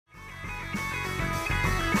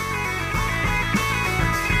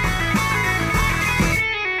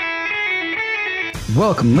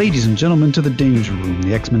Welcome, ladies and gentlemen, to the Danger Room,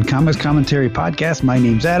 the X-Men Comics Commentary Podcast. My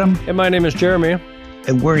name's Adam. And my name is Jeremy.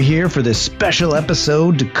 And we're here for this special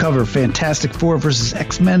episode to cover Fantastic Four vs.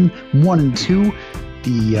 X-Men 1 and 2.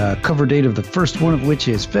 The cover date of the first one of which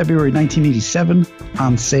is February 1987,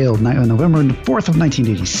 on sale November 4th of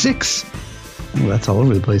 1986. Oh, that's all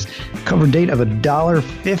over the place. Cover date of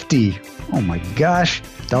 $1.50. Oh my gosh.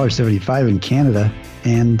 $1.75 in Canada.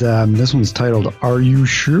 And this one's titled, Are You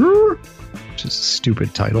Sure? Which is a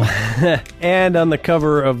stupid title. And on the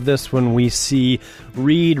cover of this one, we see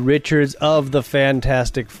Reed Richards of the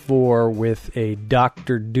Fantastic Four with a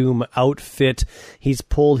Doctor Doom outfit. He's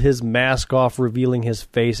pulled his mask off, revealing his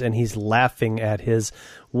face, and he's laughing at his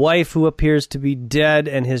wife, who appears to be dead,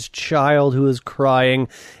 and his child, who is crying.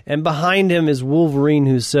 And behind him is Wolverine,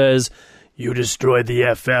 who says, "You destroyed the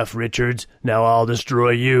FF, Richards. Now I'll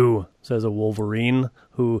destroy you," says a Wolverine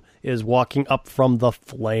who is walking up from the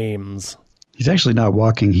flames. He's actually not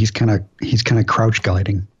walking. He's kind of crouch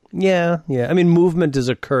gliding. Yeah. I mean, movement is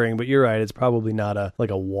occurring, but you're right. It's probably not a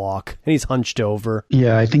walk. And he's hunched over.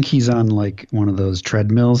 Yeah, I think he's on like one of those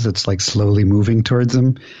treadmills that's like slowly moving towards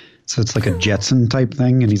him. So it's like a Jetson type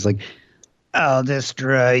thing, and he's like, "I'll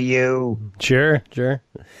destroy you." Sure.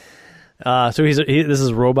 So this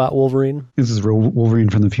is Robot Wolverine. This is Wolverine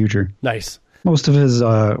from the future. Nice. Most of his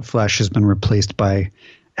flesh has been replaced by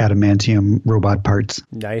adamantium robot parts.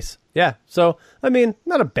 Nice. Yeah. So, I mean,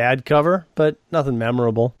 not a bad cover, but nothing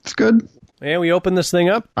memorable. It's good. And we open this thing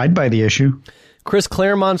up. I'd buy the issue. Chris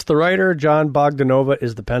Claremont's the writer. John Bogdanova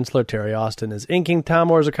is the penciler. Terry Austin is inking. Tom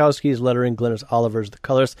Orzechowski is lettering. Glynis Oliver is the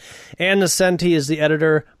colorist. Ann Nocenti is the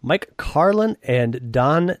editor. Mike Carlin and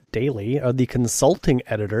Don Daly are the consulting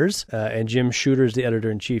editors. And Jim Shooter is the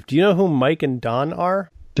editor-in-chief. Do you know who Mike and Don are?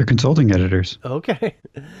 They're consulting editors. Okay.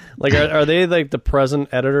 Like, are they like the present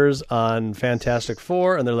editors on Fantastic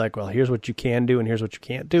Four? And they're like, well, here's what you can do and here's what you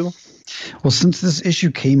can't do? Well, since this issue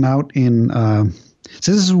came out in...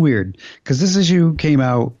 so this is weird, because this issue came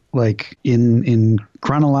out like in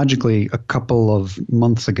chronologically a couple of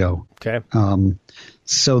months ago. Okay.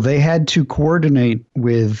 So they had to coordinate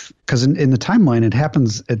with... Because in the timeline, it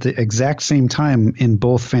happens at the exact same time in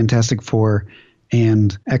both Fantastic Four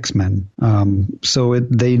and X-Men. So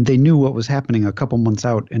they knew what was happening a couple months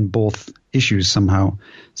out in both issues somehow.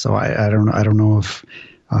 So I don't know if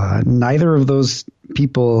neither of those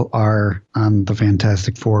people are on the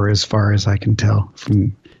Fantastic Four as far as I can tell.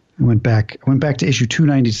 I went back to issue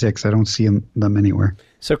 296. I don't see them anywhere.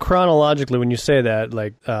 So chronologically, when you say that,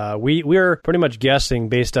 like we're pretty much guessing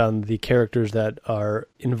based on the characters that are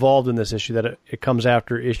involved in this issue that it comes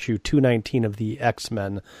after issue 219 of the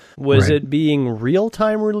X-Men. Was Right. it being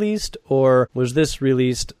real-time released, or was this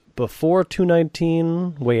released before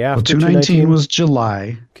 219, way after 219 was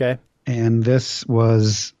July. Okay. And this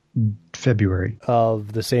was February.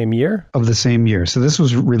 Of the same year? Of the same year. So this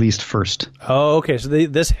was released first. Oh, okay. So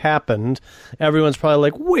this happened. Everyone's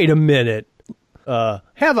probably like, wait a minute.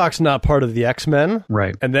 Havoc's not part of the X-Men.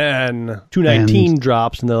 Right. And then 219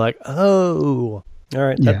 drops, and they're like, oh. All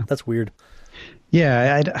right. Yeah. That's weird.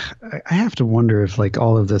 Yeah, I have to wonder if like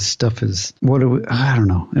all of this stuff is I don't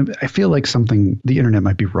know. I feel like the internet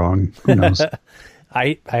might be wrong. Who knows?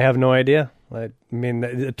 I have no idea. I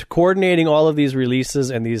mean, coordinating all of these releases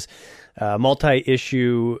and these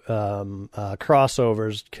multi-issue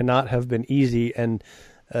crossovers cannot have been easy, and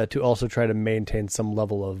to also try to maintain some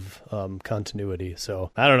level of continuity.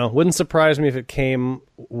 So, I don't know. Wouldn't surprise me if it came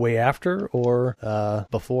way after or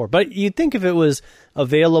before. But you'd think if it was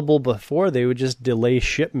available before, they would just delay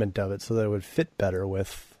shipment of it so that it would fit better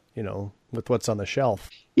with what's on the shelf.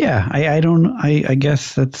 Yeah, I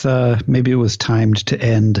guess that's maybe it was timed to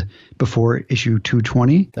end before issue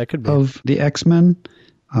 220 that could be. Of the X-Men,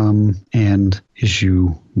 and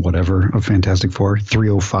issue whatever of Fantastic Four,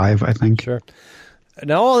 305, I think. Sure.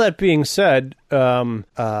 Now, all that being said,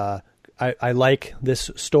 I like this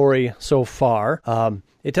story so far.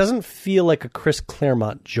 It doesn't feel like a Chris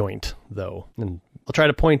Claremont joint, though. And I'll try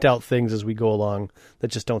to point out things as we go along that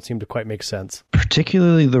just don't seem to quite make sense.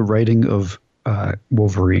 Particularly the writing of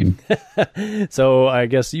Wolverine. So I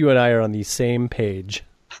guess you and I are on the same page.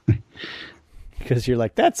 Because you're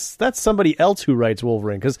like, that's somebody else who writes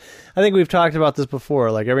Wolverine. Because I think we've talked about this before.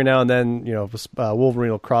 Like every now and then, Wolverine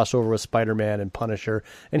will cross over with Spider-Man and Punisher,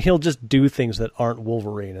 and he'll just do things that aren't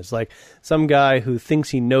Wolverine. It's like some guy who thinks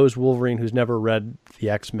he knows Wolverine who's never read the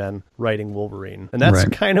X-Men writing Wolverine. And that's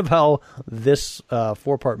right. kind of how this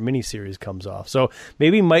 4-part miniseries comes off. So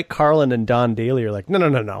maybe Mike Carlin and Don Daly are like,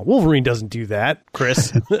 no. Wolverine doesn't do that,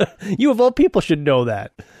 Chris. You of all people should know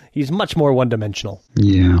that. He's much more one-dimensional.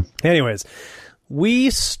 Yeah. Anyways, we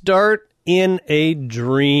start in a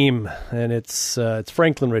dream, and it's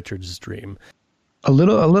Franklin Richards' dream. A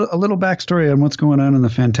little backstory on what's going on in the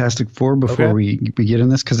Fantastic Four before we get in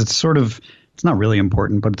this, because it's not really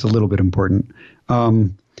important, but it's a little bit important.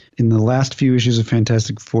 In the last few issues of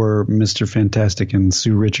Fantastic Four, Mr. Fantastic and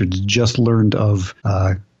Sue Richards just learned of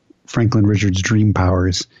Franklin Richards' dream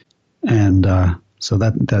powers, and so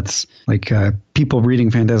that's like people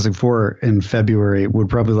reading Fantastic Four in February would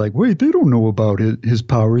probably like, wait, they don't know about his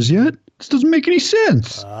powers yet. This doesn't make any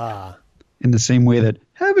sense. In the same way that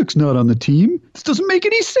Havoc's not on the team. This doesn't make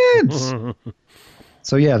any sense.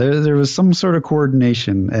 So yeah, there was some sort of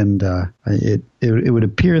coordination, and it would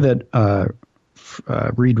appear that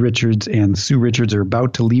Reed Richards and Sue Richards are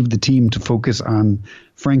about to leave the team to focus on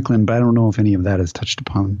Franklin, but I don't know if any of that is touched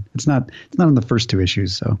upon. It's not in the first two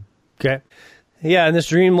issues. So okay. Yeah, in this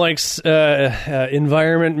dreamlike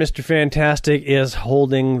environment, Mr. Fantastic is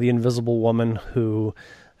holding the Invisible Woman, who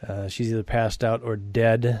she's either passed out or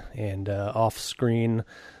dead, and off screen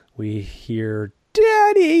we hear,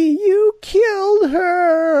 "Daddy, you killed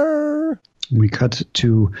her." We cut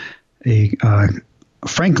to a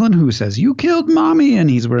Franklin who says, "You killed Mommy," and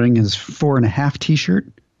he's wearing his 4.5 t-shirt.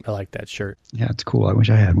 I like that shirt. Yeah, it's cool. I wish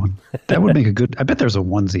I had one. That would make a good... I bet there's a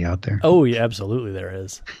onesie out there. Oh, yeah, absolutely there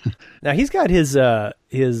is. Now, he's got his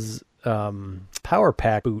Power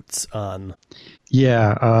Pack boots on.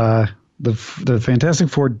 Yeah, the Fantastic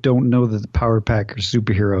Four don't know that the Power Pack are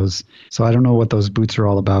superheroes, so I don't know what those boots are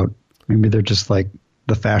all about. Maybe they're just like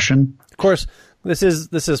the fashion. Of course, this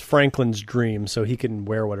is Franklin's dream, so he can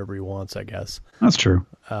wear whatever he wants, I guess. That's true.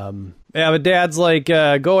 Yeah, but Dad's like,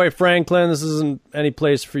 go away, Franklin. This isn't any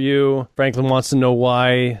place for you. Franklin wants to know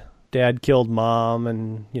why Dad killed Mom,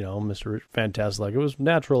 and, Mr. Fantastic like, it was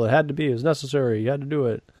natural. It had to be. It was necessary. You had to do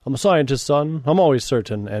it. I'm a scientist, son. I'm always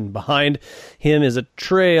certain. And behind him is a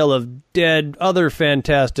trail of dead other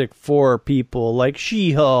Fantastic Four people, like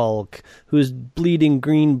She-Hulk, who's bleeding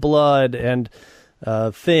green blood, and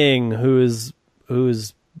Thing, whose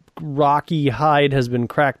rocky hide has been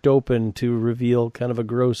cracked open to reveal kind of a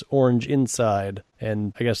gross orange inside.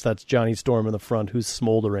 And I guess that's Johnny Storm in the front, who's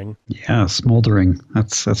smoldering. Yeah, smoldering.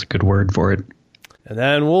 That's a good word for it. And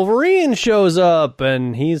then Wolverine shows up,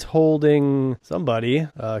 and he's holding somebody,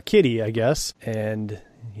 Kitty, I guess. And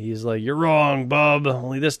he's like, "You're wrong, bub.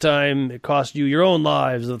 Only this time it cost you your own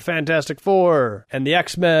lives, the Fantastic Four and the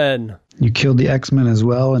X-Men." You killed the X-Men as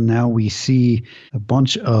well, and now we see a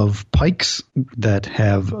bunch of pikes that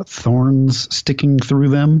have thorns sticking through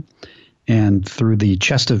them, and through the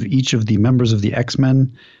chest of each of the members of the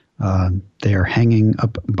X-Men. They are hanging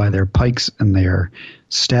up by their pikes, and they are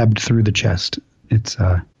stabbed through the chest. It's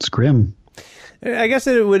grim. I guess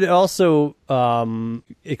it would also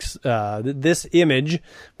this image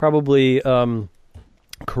probably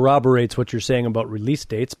corroborates what you're saying about release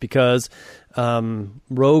dates, because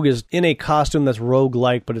Rogue is in a costume that's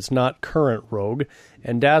Rogue-like, but it's not current Rogue,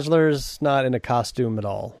 and Dazzler's not in a costume at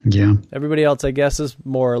all. Yeah. Everybody else, I guess, is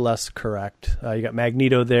more or less correct. You got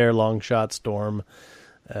Magneto there, Longshot, Storm,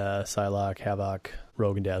 Psylocke, Havoc,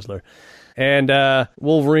 Rogue, and Dazzler. And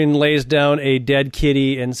Wolverine lays down a dead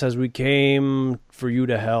Kitty and says, "We came for you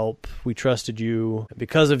to help. We trusted you.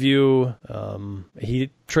 Because of you." He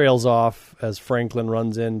trails off as Franklin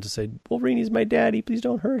runs in to say, "Wolverine, he's my daddy. Please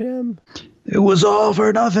don't hurt him." It was all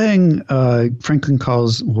for nothing. Franklin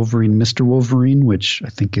calls Wolverine Mr. Wolverine, which I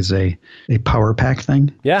think is a Power Pack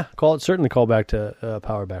thing. Yeah, certainly call back to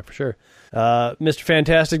Power Pack for sure. Mr.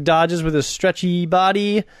 Fantastic dodges with his stretchy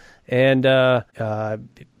body, and I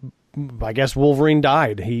guess Wolverine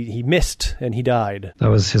died. He missed, and he died. That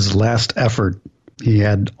was his last effort. He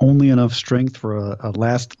had only enough strength for a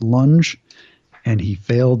last lunge, and he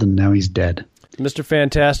failed, and now he's dead. Mr.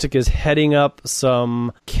 Fantastic is heading up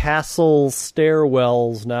some castle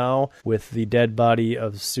stairwells now with the dead body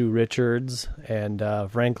of Sue Richards, and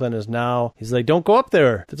Franklin is now... He's like, "Don't go up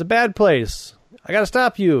there. It's a bad place. I gotta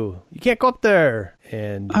stop you. You can't go up there."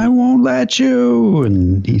 And "I won't let you."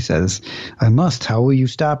 And he says, "I must. How will you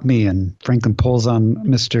stop me?" And Franklin pulls on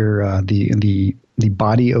the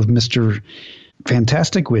body of Mr.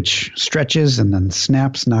 Fantastic, which stretches and then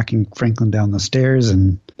snaps, knocking Franklin down the stairs.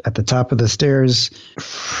 And at the top of the stairs,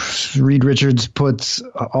 Reed Richards puts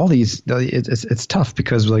all these... It's tough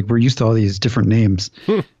because we're used to all these different names.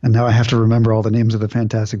 And now I have to remember all the names of the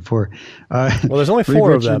Fantastic Four. Well, there's only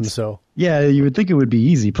 4 of them, so... Yeah, you would think it would be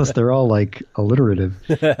easy. Plus, they're all alliterative.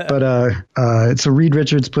 But so Reed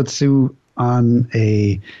Richards puts Sue on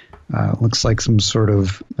looks like some sort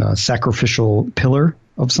of sacrificial pillar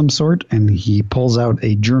of some sort, and he pulls out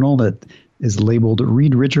a journal that is labeled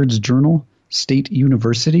Reed Richards Journal, State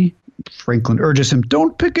University. Franklin urges him,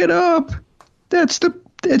 "Don't pick it up. That's the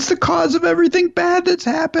it's the cause of everything bad that's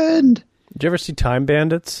happened. Did you ever see Time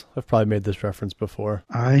Bandits? I've probably made this reference before.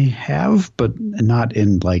 I have, but not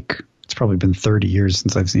in it's probably been 30 years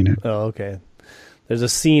since I've seen it. Oh, okay. There's a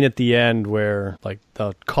scene at the end where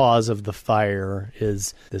the cause of the fire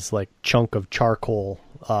is this chunk of charcoal,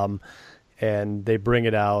 and they bring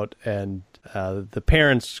it out, and the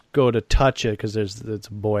parents go to touch it because it's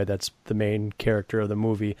a boy that's the main character of the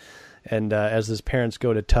movie. And as his parents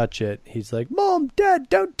go to touch it, he's like, "Mom, Dad,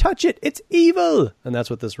 don't touch it. It's evil." And that's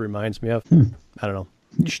what this reminds me of. I don't know.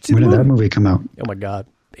 You should see when did that movie come out? Oh, my God.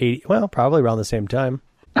 80. Well, probably around the same time.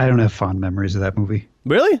 I don't have fond memories of that movie.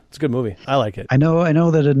 Really? It's a good movie. I like it. I know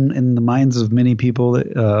that in the minds of many people,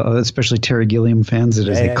 especially Terry Gilliam fans, it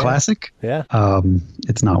is a classic. Yeah.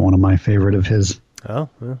 It's not one of my favorite of his. Oh,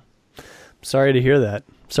 well. Sorry to hear that.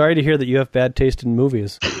 Sorry to hear that you have bad taste in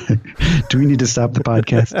movies. Do we need to stop the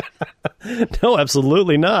podcast? No,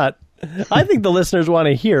 absolutely not. I think the listeners want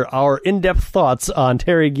to hear our in-depth thoughts on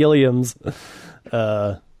Terry Gilliam's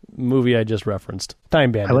movie I just referenced,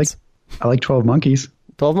 Time Bandits. I like 12 Monkeys.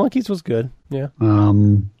 12 Monkeys was good, yeah.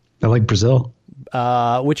 I like Brazil.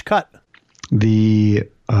 Which cut? The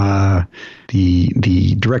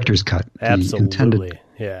director's cut. Absolutely,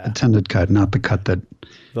 the intended cut, not the cut that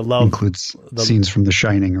includes scenes from The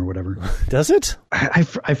Shining or whatever. Does it? I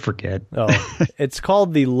forget. Oh, it's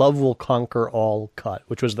called the Love Will Conquer All cut,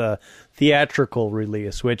 which was the theatrical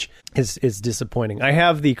release, which is disappointing. I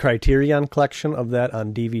have the Criterion collection of that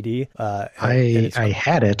on DVD. I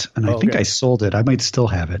had it, and I think I sold it. I might still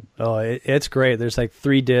have it. Oh, it's great. There's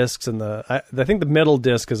 3 discs, and I think the middle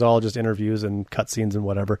disc is all just interviews and cutscenes and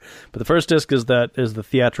whatever. But the first disc is the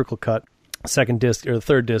theatrical cut. Second disc or the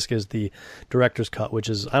third disc is the director's cut, which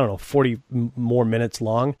is 40 more minutes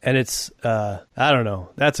long, and it's I don't know.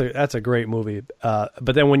 That's a great movie.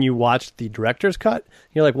 But then when you watch the director's cut,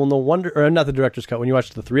 you're like, well, no wonder. Or not the director's cut. When you watch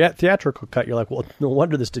the theatrical cut, you're like, well, no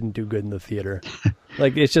wonder this didn't do good in the theater.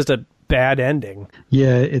 It's just a bad ending.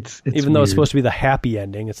 Yeah, it's even though it's supposed to be the happy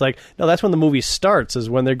ending. It's no, that's when the movie starts, is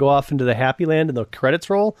when they go off into the happy land and the credits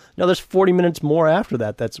roll. No, there's 40 minutes more after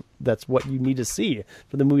that. That's what you need to see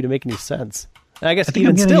for the movie to make any sense. And I guess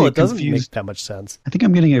even still, it doesn't make that much sense. I think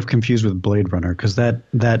I'm getting it confused with Blade Runner, because that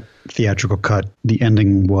theatrical cut, the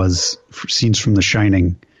ending was scenes from The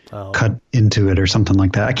Shining cut into it or something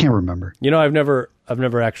like that. I can't remember. I've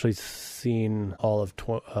never actually seen all of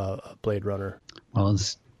Blade Runner. Well,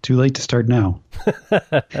 it's too late to start now.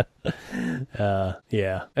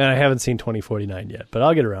 Yeah. And I haven't seen 2049 yet, but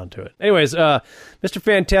I'll get around to it. Anyways, Mr.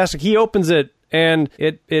 Fantastic, he opens it, and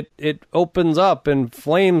it opens up, and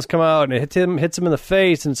flames come out, and it hits him in the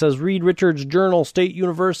face, and it says, "Reed Richards Journal, State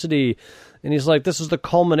University." And he's like, "This is the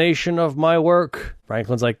culmination of my work."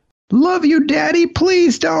 Franklin's like, "Love you, Daddy.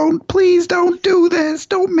 Please don't do this.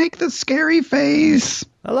 Don't make the scary face.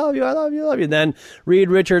 I love you, I love you, I love you." Then Reed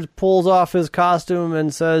Richards pulls off his costume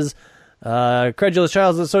and says, "Credulous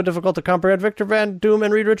child, it's so difficult to comprehend. Victor Van Doom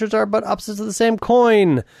and Reed Richards are but opposites of the same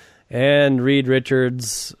coin." And Reed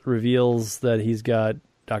Richards reveals that he's got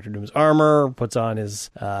Dr. Doom's armor, puts on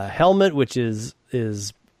his helmet, which is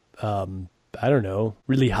I don't know,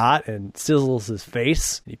 really hot, and sizzles his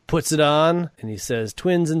face. He puts it on, and he says,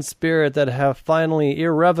 "Twins in spirit that have finally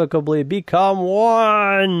irrevocably become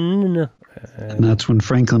one." And that's when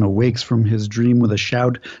Franklin awakes from his dream with a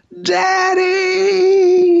shout, "Daddy!"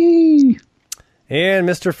 And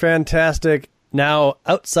Mr. Fantastic, now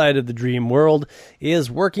outside of the dream world, is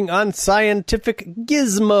working on scientific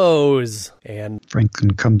gizmos. And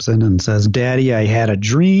Franklin comes in and says, "Daddy, I had a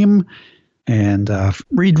dream." And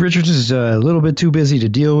Reed Richards is a little bit too busy to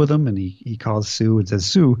deal with him, and he calls Sue and says,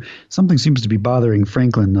 "Sue, something seems to be bothering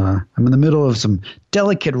Franklin. I'm in the middle of some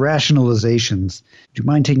delicate rationalizations. Would you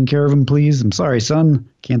mind taking care of him, please? I'm sorry, son.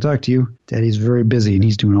 Can't talk to you. Daddy's very busy, and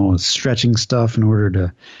he's doing all his stretching stuff in order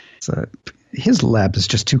to his lab is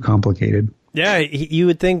just too complicated." Yeah, you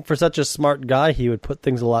would think for such a smart guy, he would put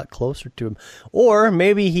things a lot closer to him. Or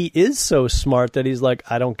maybe he is so smart that he's like,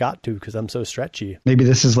 "I don't got to because I'm so stretchy." Maybe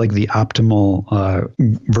this is like the optimal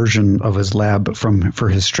version of his lab for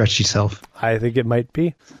his stretchy self. I think it might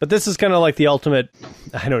be. But this is kind of like the ultimate,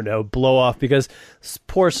 I don't know, blow off, because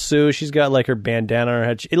poor Sue, she's got like her bandana on her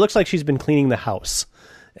head. It looks like she's been cleaning the house.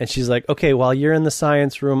 And she's like, "Okay, while you're in the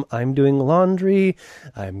science room, I'm doing laundry,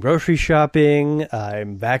 I'm grocery shopping,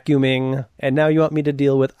 I'm vacuuming, and now you want me to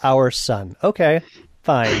deal with our son. Okay,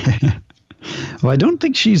 fine." Well, I don't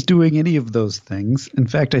think she's doing any of those things. In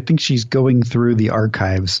fact, I think she's going through the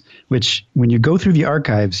archives, which when you go through the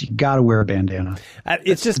archives, you got to wear a bandana.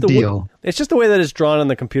 It's just the deal. It's just the way that it's drawn on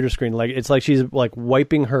the computer screen. Like it's like she's like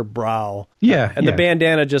wiping her brow. Yeah. And the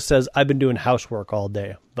bandana just says, "I've been doing housework all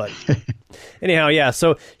day." But Anyhow, yeah,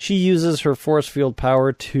 so she uses her force field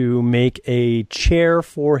power to make a chair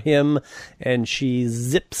for him, and she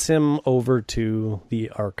zips him over to the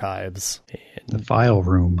archives. The file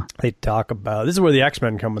room. They talk about... This is where the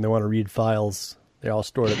X-Men come when they want to read files. They're all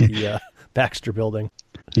stored at the Baxter Building.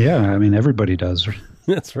 Yeah, I mean, everybody does.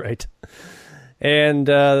 That's right. And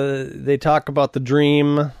they talk about the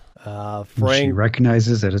dream. Frank... She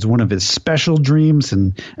recognizes that it's one of his special dreams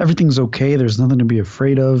and everything's okay. There's nothing to be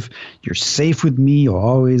afraid of. You're safe with me. You'll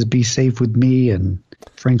always be safe with me. And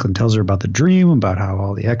Franklin tells her about the dream, about how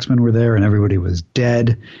all the X-Men were there and everybody was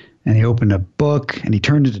dead. And he opened a book and he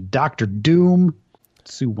turned into Dr. Doom.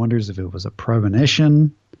 Sue wonders if it was a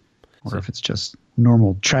premonition or if it's just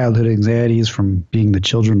normal childhood anxieties from being the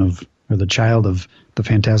child of the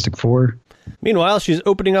Fantastic Four. Meanwhile, she's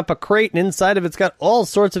opening up a crate, and inside of it's got all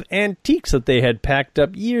sorts of antiques that they had packed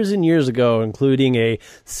up years and years ago, including a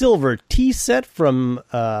silver tea set from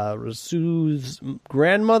Sue's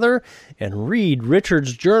grandmother and Reed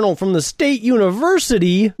Richards' journal from the State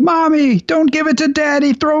University. Mommy, don't give it to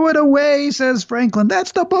Daddy. Throw it away, says Franklin.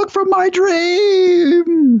 That's the book from my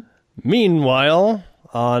dream. Meanwhile,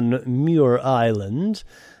 on Muir Island...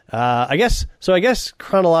 I guess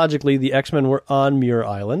chronologically the X-Men were on Muir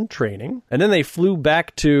Island training, and then they flew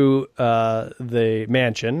back to the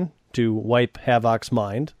mansion to wipe Havoc's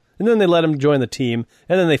mind, and then they let him join the team,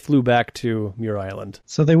 and then they flew back to Muir Island.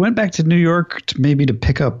 So they went back to New York to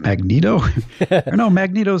pick up Magneto? Or no,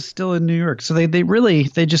 Magneto's still in New York. So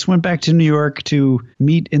they just went back to New York to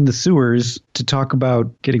meet in the sewers to talk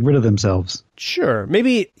about getting rid of themselves. Sure.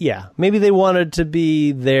 Maybe they wanted to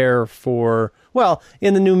be there for... Well,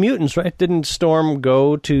 in the New Mutants, right? Didn't Storm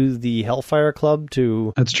go to the Hellfire Club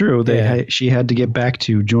to... That's true. She had to get back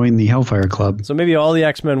to join the Hellfire Club. So maybe all the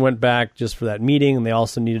X-Men went back just for that meeting, and they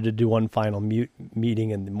also needed to do one final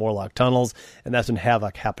meeting in the Morlock tunnels, and that's when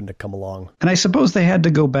Havoc happened to come along. And I suppose they had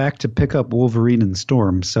to go back to pick up Wolverine and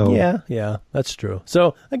Storm, so... Yeah, that's true.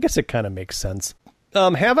 So I guess it kind of makes sense.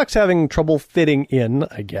 Havoc's having trouble fitting in,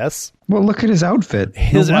 I guess. Well, look at his outfit.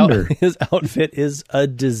 His outfit is a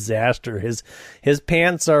disaster. His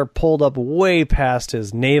pants are pulled up way past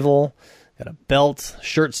his navel. Got a belt,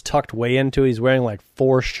 shirt's tucked way into it. He's wearing like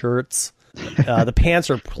 4 shirts. The pants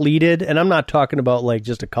are pleated, and I'm not talking about like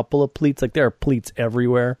just a couple of pleats. Like there are pleats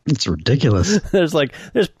everywhere. It's ridiculous. There's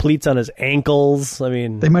pleats on his ankles. I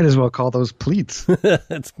mean, they might as well call those pleats.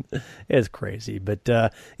 it's crazy.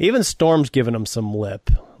 But even Storm's giving him some lip.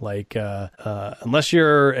 Like unless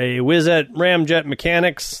you're a whiz at ramjet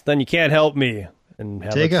mechanics, then you can't help me. And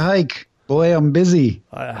take a hike. Boy, I'm busy.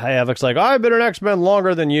 Havoc's like, I've been an X-Men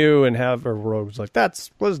longer than you. And Rogue's like, that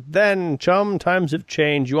was then, chum. Times have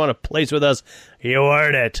changed. You want to place with us? You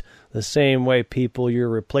earned it. The same way people you're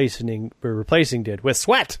replacing did, with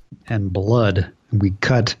sweat. And blood. We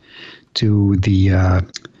cut to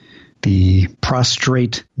the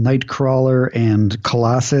prostrate Nightcrawler and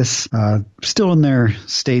Colossus, still in their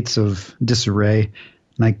states of disarray.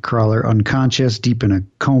 Nightcrawler unconscious, deep in a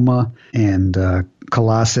coma, and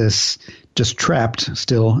Colossus just trapped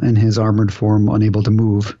still in his armored form, unable to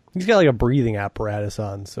move. He's got like a breathing apparatus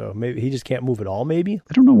on, so maybe he just can't move at all, maybe?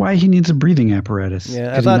 I don't know why he needs a breathing apparatus.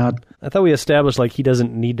 Yeah, I thought we established like he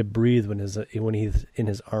doesn't need to breathe when he's in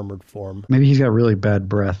his armored form. Maybe he's got really bad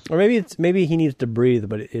breath. Or maybe he needs to breathe,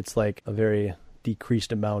 but it's like a very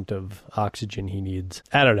decreased amount of oxygen he needs.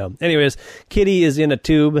 I don't know. Anyways, Kitty is in a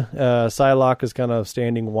tube. Psylocke is kind of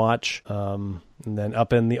standing watch. And then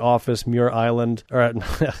up in the office, Muir Island. Or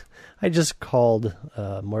I just called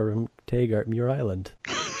Moira McTaggart Muir Island.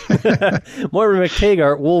 Moira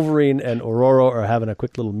McTaggart, Wolverine, and Aurora are having a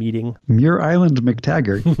quick little meeting. Muir Island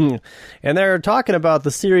McTaggart. And they're talking about the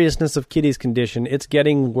seriousness of Kitty's condition. It's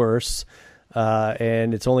getting worse.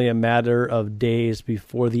 And it's only a matter of days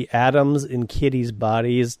before the atoms in Kitty's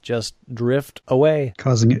bodies just drift away,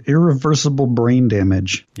 causing irreversible brain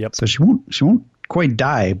damage. Yep. So she won't quite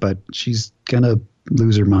die, but she's gonna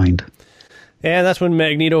lose her mind. And that's when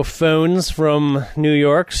Magneto phones from New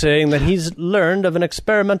York saying that he's learned of an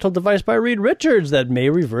experimental device by Reed Richards that may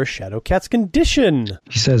reverse Shadowcat's condition.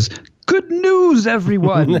 He says, "Good news,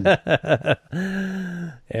 everyone."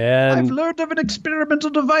 And I've learned of an experimental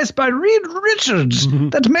device by Reed Richards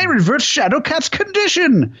that may reverse Shadowcat's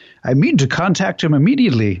condition. I mean to contact him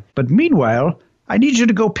immediately, but meanwhile, I need you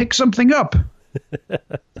to go pick something up.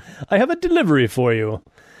 I have a delivery for you.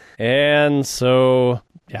 And so,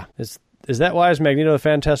 yeah, is that why Magneto the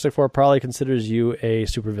Fantastic Four probably considers you a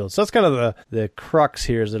supervillain? So that's kind of the crux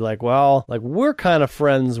here. Is they're like, well, like we're kind of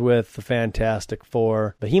friends with the Fantastic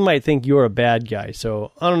Four, but he might think you're a bad guy.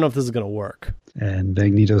 So I don't know if this is going to work. And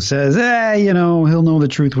Magneto says, he'll know the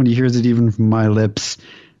truth when he hears it even from my lips.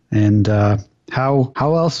 And how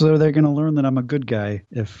else are they going to learn that I'm a good guy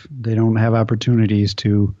if they don't have opportunities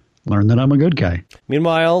to learn that I'm a good guy?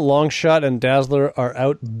 Meanwhile, Longshot and Dazzler are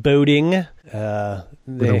out boating.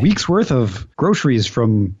 With a week's worth of groceries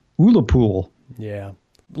from Ullapool. Yeah.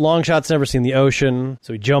 Longshot's never seen the ocean,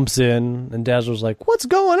 so he jumps in, and Dazzler's like, "What's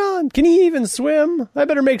going on? Can he even swim? I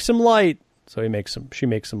better make some light." So she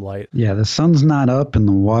makes some light. Yeah, the sun's not up and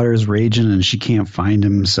the water's raging and she can't find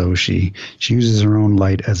him, so she uses her own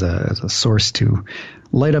light as a source to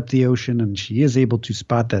light up the ocean, and she is able to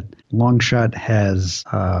spot that Longshot has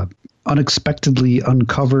unexpectedly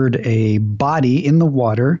uncovered a body in the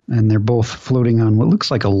water, and they're both floating on what looks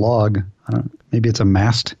like a log. Maybe it's a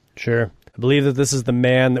mast. Sure. I believe that this is the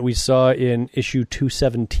man that we saw in issue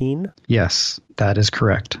 217. Yes, that is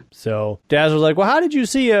correct. So Dazzler's like, "Well, how did you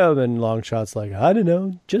see him?" And Longshot's like, "I don't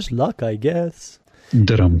know, just luck, I guess."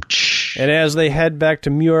 Da-dum-tsh. And as they head back to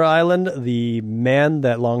Muir Island, the man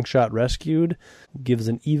that Longshot rescued gives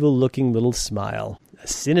an evil-looking little smile. A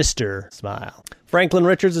sinister smile. Franklin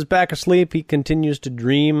Richards is back asleep. He continues to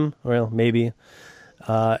dream. Well, maybe.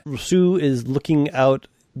 Sue is looking out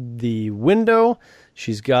the window.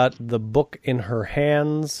 She's got the book in her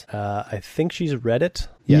hands. I think she's read it.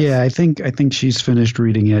 Yes. Yeah, I think she's finished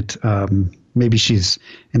reading it. Maybe she's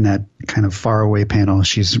in that kind of faraway panel.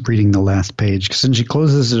 She's reading the last page. Because then she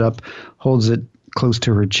closes it up, holds it close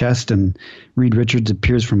to her chest, and Reed Richards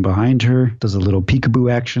appears from behind her, does a little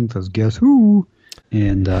peekaboo action, says, "Guess who?"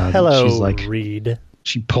 And hello, she's like, Reed.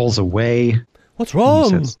 She pulls away. "What's wrong?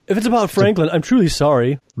 Says, if it's about Franklin, I'm truly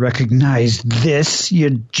sorry." "Recognize this, you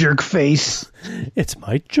jerk face." "It's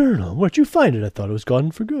my journal. Where'd you find it? I thought it was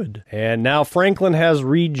gone for good." And now Franklin has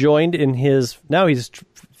rejoined in his... Now he's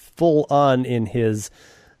full on in his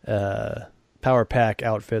Power Pack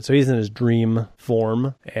outfit. So he's in his dream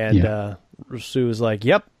form. And Sue is like,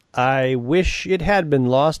 "Yep. I wish it had been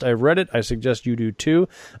lost. I've read it. I suggest you do too,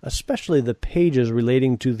 especially the pages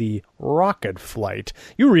relating to the rocket flight.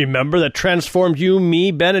 You remember that transformed you,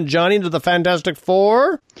 me, Ben, and Johnny into the Fantastic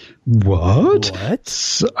Four?" What?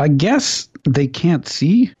 What? I guess they can't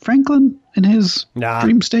see Franklin in his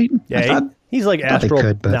dream state? Yeah, he's like astral.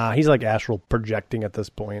 He's like astral projecting at this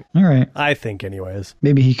point. All right. I think anyways.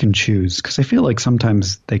 Maybe he can choose, because I feel like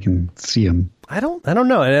sometimes they can see him. I don't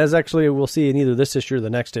know. And as actually we'll see in either this issue or the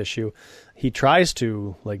next issue, he tries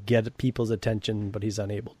to like get people's attention, but he's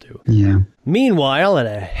unable to. Yeah. Meanwhile, at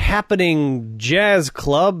a happening jazz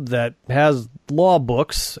club that has law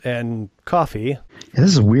books and coffee. Yeah,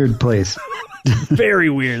 this is a weird place. Very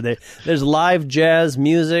weird. There's live jazz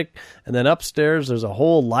music, and then upstairs there's a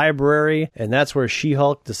whole library, and that's where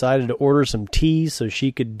She-Hulk decided to order some tea so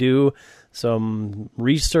she could do some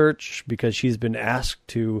research, because she's been asked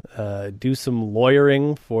to do some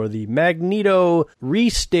lawyering for the Magneto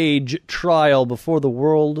restage trial before the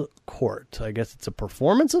World Court. I guess it's a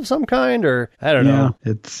performance of some kind, or I don't know.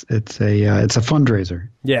 It's a fundraiser.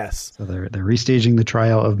 Yes. So they're restaging the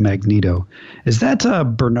trial of Magneto. Is that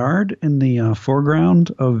Bernard in the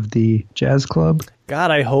foreground of the jazz club?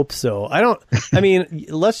 God, I hope so.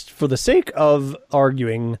 Let's, for the sake of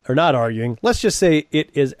arguing, or not arguing, let's just say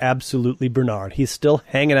it is absolutely Bernard. He's still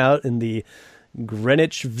hanging out in the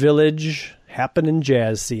Greenwich Village happening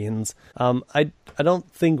jazz scenes. I don't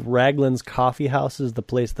think Raglan's Coffee House is the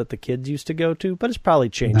place that the kids used to go to, but it's probably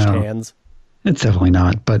changed hands. It's definitely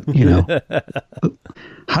not, but,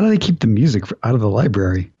 how do they keep the music out of the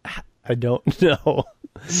library? I don't know.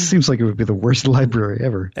 Seems like it would be the worst library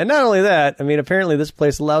ever. And not only that, apparently this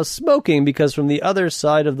place allows smoking, because from the other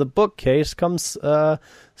side of the bookcase comes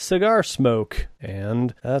cigar smoke.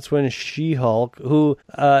 And that's when She-Hulk, who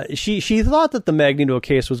she thought that the Magneto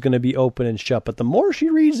case was going to be open and shut, but the more she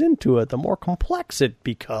reads into it, the more complex it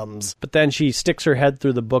becomes. But then she sticks her head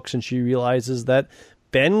through the books and she realizes that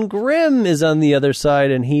Ben Grimm is on the other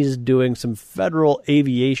side, and he's doing some federal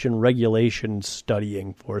aviation regulation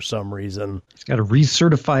studying for some reason. He's got to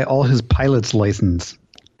recertify all his pilot's license.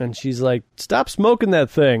 And she's like, "Stop smoking that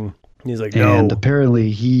thing." And he's like, "No." And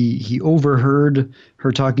apparently he overheard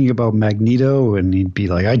her talking about Magneto, and he'd be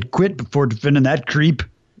like, "I'd quit before defending that creep."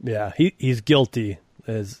 Yeah, he's guilty.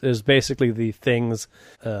 Is basically the things.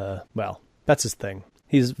 That's his thing.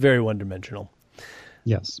 He's very one-dimensional.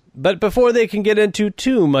 Yes. But before they can get into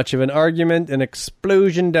too much of an argument, an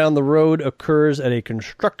explosion down the road occurs at a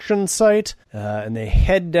construction site, and they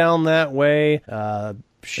head down that way.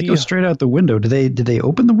 They go straight out the window. Did they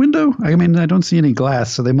open the window? I don't see any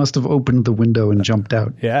glass, so they must have opened the window and jumped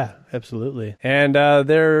out. Yeah, absolutely. And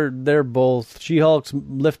they're both She-Hulk's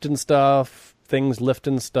lifting stuff, things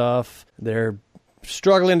lifting stuff. They're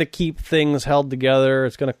struggling to keep things held together.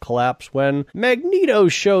 It's going to collapse when Magneto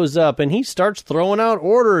shows up, and he starts throwing out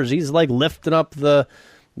orders. He's like lifting up the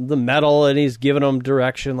metal, and he's giving them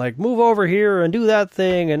direction, like, move over here and do that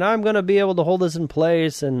thing, and I'm going to be able to hold this in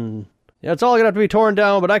place, and it's all going to have to be torn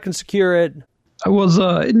down, but I can secure it. I was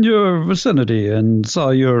in your vicinity and saw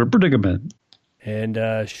your predicament.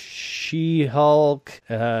 And She-Hulk,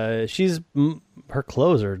 her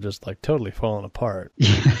clothes are just like totally falling apart.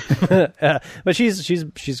 But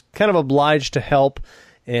she's kind of obliged to help,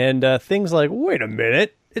 and things like, wait a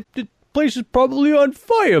minute, the place is probably on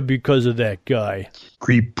fire because of that guy.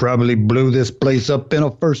 Creep probably blew this place up in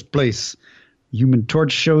the first place. Human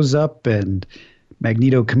Torch shows up, and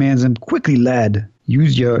Magneto commands him, quickly, lad.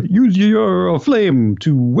 Use your flame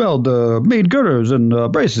to weld the main girders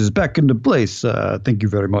and braces back into place. Thank you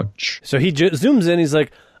very much. So he zooms in. He's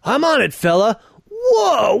like, I'm on it, fella.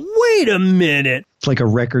 Whoa, wait a minute. It's like a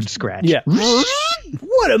record scratch. Yeah.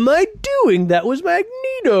 What am I doing? That was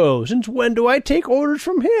Magneto. Since when do I take orders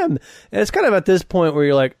from him? And it's kind of at this point where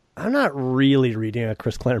you're like, I'm not really reading a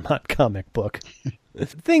Chris Claremont comic book. The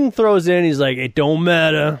Thing throws in, he's like, it don't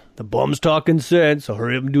matter. The bum's talking sense, so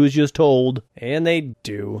hurry up and do as you're told. And they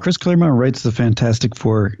do. Chris Claremont writes the Fantastic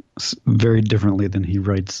Four very differently than he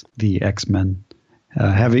writes the X-Men.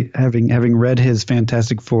 Having read his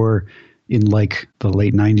Fantastic Four in like the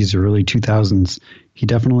late 90s or early 2000s, he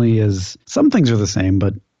definitely is. Some things are the same,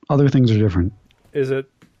 but other things are different. Is it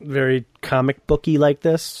very comic booky like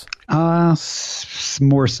this?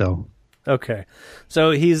 More so. Okay.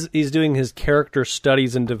 So he's doing his character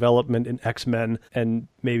studies and development in X-Men and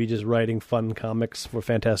maybe just writing fun comics for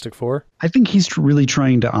Fantastic Four? I think he's really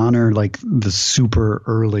trying to honor like the super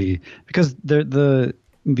early, because the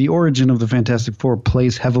origin of the Fantastic Four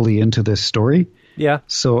plays heavily into this story. Yeah.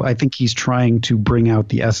 So I think he's trying to bring out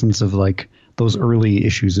the essence of like those early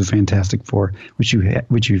issues of Fantastic Four, which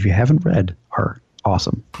if you haven't read are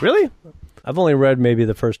awesome. Really? I've only read maybe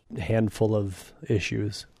the first handful of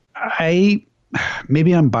issues.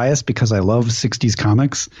 Maybe I'm biased because I love 60s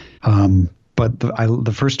comics, but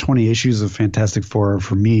the first 20 issues of Fantastic Four are,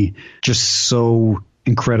 for me, just so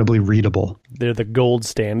incredibly readable. They're the gold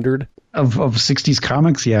standard of 60s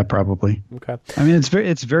comics. Yeah, probably. Okay. I mean,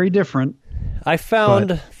 it's very different. I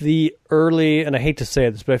found the early, and I hate to say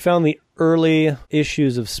this, but I found the early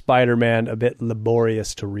issues of Spider-Man a bit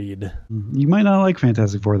laborious to read. You might not like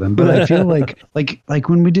Fantastic Four then, but I feel like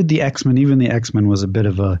when we did the X-Men, even the X-Men was a bit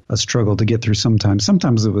of a struggle to get through sometimes.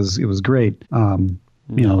 Sometimes it was great. You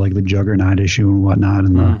know, like the Juggernaut issue and whatnot,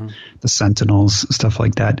 and the Sentinels, stuff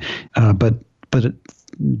like that. But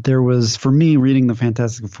there was, for me, reading the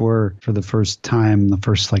Fantastic Four for the first time, the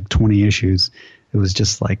first like 20 issues, it was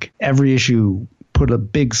just like every issue put a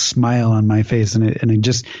big smile on my face, and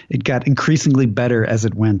it got increasingly better as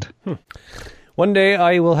it went. One day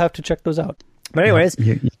I will have to check those out. But anyways,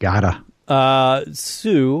 you gotta.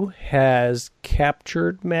 Sue has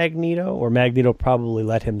captured Magneto, or Magneto probably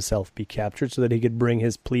let himself be captured so that he could bring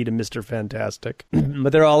his plea to Mr. Fantastic.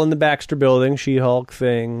 But they're all in the Baxter building: She-Hulk,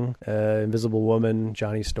 Thing, Invisible Woman,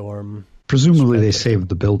 Johnny Storm. Presumably they saved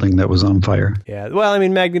the building that was on fire. Yeah. Well, I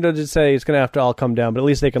mean, Magneto did say it's going to have to all come down, but at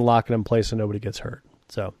least they can lock it in place so nobody gets hurt.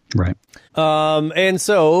 So. Right. And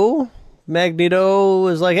so Magneto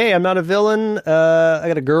is like, hey, I'm not a villain. I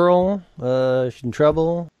got a girl. She's in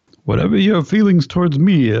trouble. Whatever your feelings towards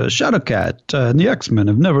me, Shadowcat and the X-Men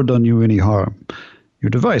have never done you any harm. Your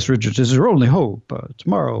device, Richard, is your only hope.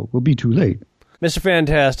 Tomorrow will be too late. Mr.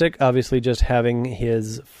 Fantastic, obviously just having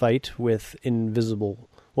his fight with Invisible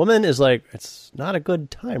Woman, is like, it's not a good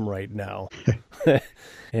time right now.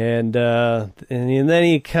 and then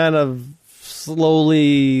he kind of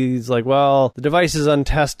slowly, he's like, well, the device is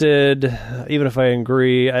untested. Even if I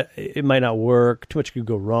agree, it might not work. Too much could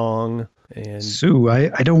go wrong. And Sue, I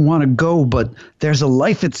don't want to go, but there's a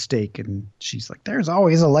life at stake. And she's like, there's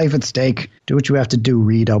always a life at stake. Do what you have to do,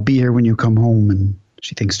 Reed. I'll be here when you come home. And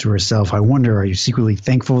she thinks to herself, I wonder, are you secretly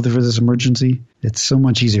thankful for this emergency? It's so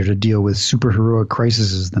much easier to deal with superheroic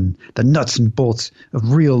crises than the nuts and bolts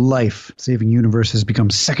of real life. Saving universe has become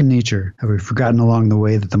second nature. Have we forgotten along the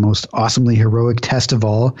way that the most awesomely heroic test of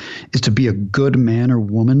all is to be a good man or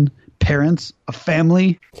woman, parents, a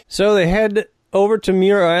family? So they head over to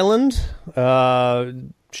Muir Island.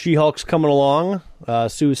 She-Hulk's coming along.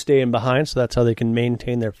 Sue's staying behind, so that's how they can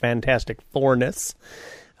maintain their Fantastic Fourness.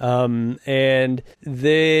 And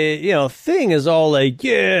the, Thing is all like,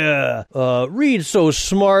 Reed's so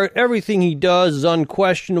smart. Everything he does is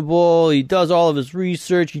unquestionable. He does all of his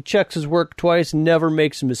research. He checks his work twice and never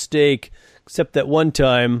makes a mistake. Except that one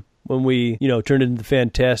time when we, turned into the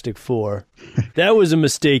Fantastic Four. That was a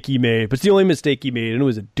mistake he made, but it's the only mistake he made, and it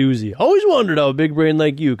was a doozy. I always wondered how a big brain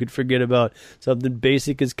like you could forget about something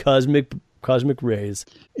basic as cosmic rays.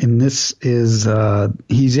 And this is,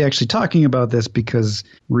 he's actually talking about this because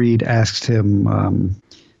Reed asked him,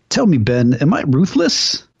 tell me, Ben, am I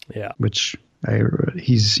ruthless? Yeah. Which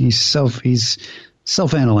he's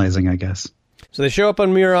self-analyzing, I guess. So they show up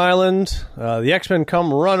on Muir Island. The X-Men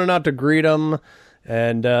come running out to greet them.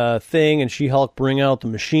 And Thing and She-Hulk bring out the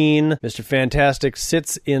machine. Mr. Fantastic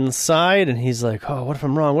sits inside, and he's like, oh, what if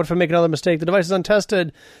I'm wrong? What if I make another mistake? The device is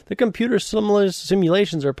untested. The computer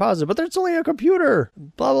simulations are positive, but there's only a computer.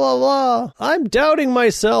 Blah, blah, blah. I'm doubting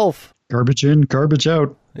myself. Garbage in, garbage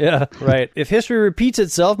out. Yeah, right. If history repeats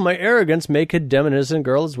itself, my arrogance may condemn an innocent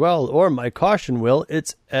girl as well, or my caution will.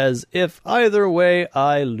 It's as if either way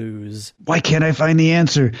I lose. Why can't I find the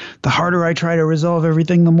answer? The harder I try to resolve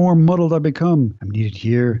everything, the more muddled I become. I'm needed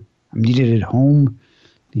here. I'm needed at home.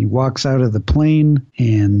 He walks out of the plane,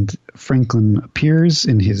 and Franklin appears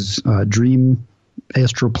in his dream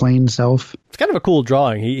astral plane self. It's kind of a cool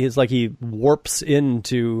drawing. It's like he warps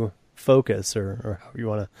into focus, or however you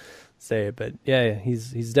want to say it, but yeah,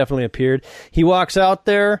 he's definitely appeared. He walks out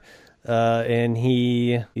there, and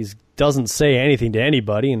he doesn't say anything to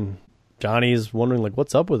anybody, and Johnny's wondering, like,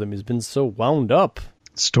 what's up with him? He's been so wound up.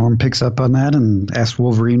 Storm picks up on that and asks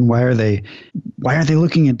Wolverine, why are they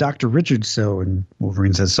looking at Dr. Richards so? And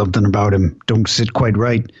Wolverine says something about him. Don't sit quite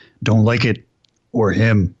right. Don't like it. Or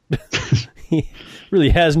him. He really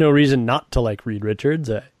has no reason not to like Reed Richards.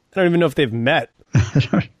 I don't even know if they've met.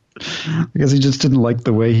 I guess he just didn't like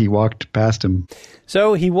the way he walked past him.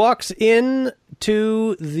 So he walks in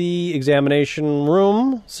to the examination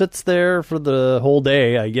room, sits there for the whole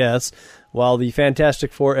day, I guess, while the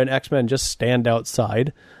Fantastic Four and X-Men just stand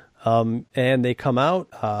outside. And they come out,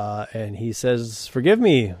 and he says, forgive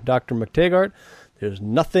me, Dr. McTaggart. There's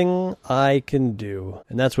nothing I can do.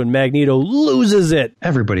 And that's when Magneto loses it.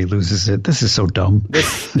 Everybody loses it. This is so dumb.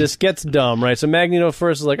 This gets dumb, right? So Magneto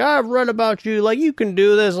first is like, I've read about you. Like, you can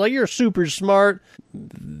do this. Like, you're super smart.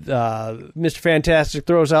 Mr. Fantastic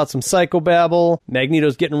throws out some psychobabble.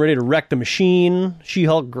 Magneto's getting ready to wreck the machine.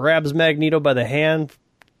 She-Hulk grabs Magneto by the hand,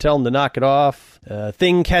 tell him to knock it off.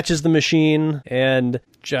 Thing catches the machine, and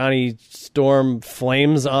Johnny Storm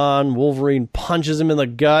flames on. Wolverine punches him in the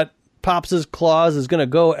gut. Pops his claws, is going to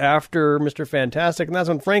go after Mr. Fantastic, and that's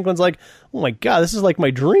when Franklin's like, oh my god, this is like my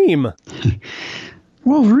dream.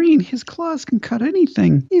 Wolverine, his claws can cut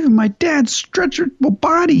anything, even my dad's stretchable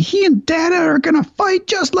body. He and Dada are going to fight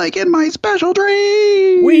just like in my special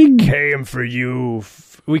dream. We came for you.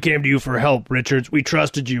 We came to you for help, Richards. We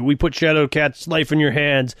trusted you. We put Shadowcat's life in your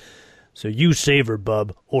hands. So you save her,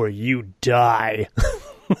 bub, or you die.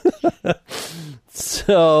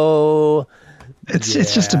 So...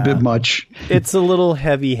 It's just a bit much. It's a little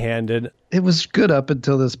heavy-handed. It was good up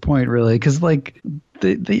until this point, really, because like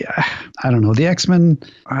the I don't know, the X-Men,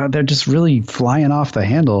 they're just really flying off the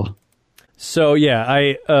handle. So yeah,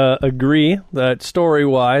 I agree that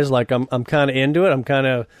story-wise, like I'm kind of into it. I'm kind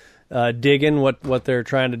of digging what they're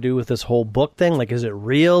trying to do with this whole book thing. Like, is it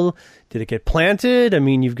real? Did it get planted? I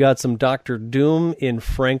mean, you've got some Doctor Doom in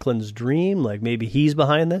Franklin's dream. Like, maybe he's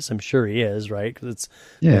behind this. I'm sure he is, right? Because it's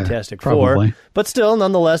Fantastic probably. Four. But still,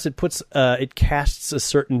 nonetheless, it casts a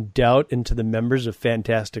certain doubt into the members of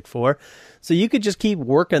Fantastic Four. So you could just keep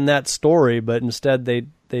working that story, but instead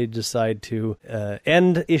they decide to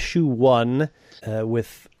end issue 1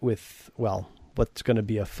 with what's going to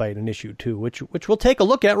be a fight in issue 2, which we'll take a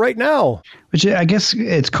look at right now. Which I guess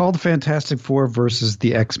it's called Fantastic Four versus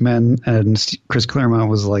the X-Men, and Chris Claremont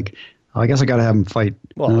was like, oh, I guess I got to have them fight.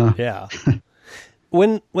 Well, yeah.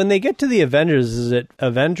 When they get to the Avengers, is it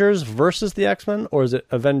Avengers versus the X-Men, or is it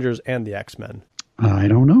Avengers and the X-Men? I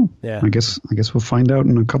don't know. Yeah. I guess we'll find out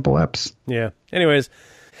in a couple eps. Yeah. Anyways,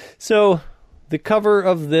 so the cover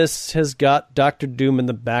of this has got Dr. Doom in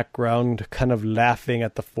the background, kind of laughing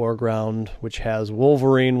at the foreground, which has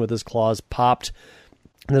Wolverine with his claws popped.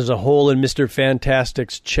 There's a hole in Mr.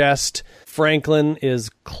 Fantastic's chest. Franklin is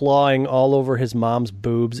clawing all over his mom's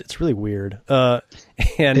boobs. It's really weird.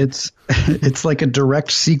 And it's like a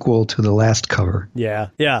direct sequel to the last cover. Yeah.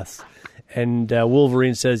 Yes. And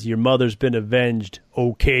Wolverine says, your mother's been avenged.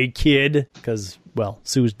 Okay, kid. Because, well,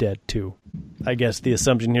 Sue's dead, too. I guess the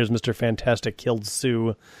assumption here is Mr. Fantastic killed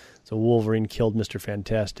Sue. So Wolverine killed Mr.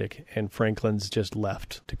 Fantastic, and Franklin's just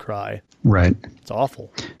left to cry. Right. It's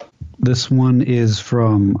awful. This one is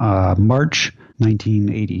from March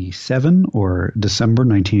 1987 or December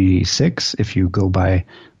 1986, if you go by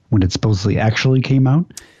when it supposedly actually came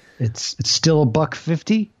out. It's still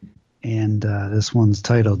 $1.50. And this one's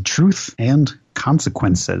titled Truth and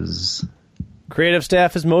Consequences. Creative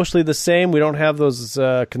staff is mostly the same. We don't have those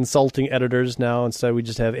consulting editors now. Instead, we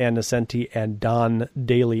just have Ann Nocenti and Don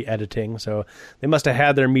Daly editing. So they must have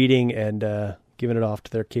had their meeting and given it off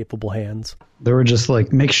to their capable hands. They were just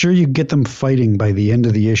like, make sure you get them fighting by the end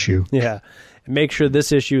of the issue. Yeah. And make sure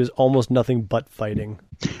this issue is almost nothing but fighting.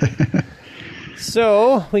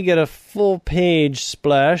 So we get a full-page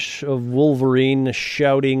splash of Wolverine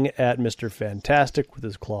shouting at Mr. Fantastic with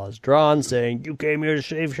his claws drawn, saying, "You came here to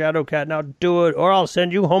save Shadowcat, now do it, or I'll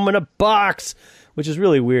send you home in a box," which is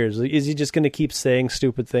really weird. Is he just going to keep saying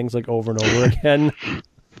stupid things like over and over again?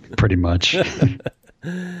 Pretty much.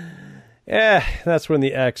 Yeah, that's when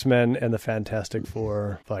the X-Men and the Fantastic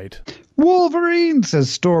Four fight. Wolverine, says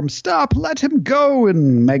Storm, stop, let him go.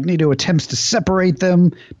 And Magneto attempts to separate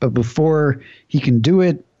them, but before he can do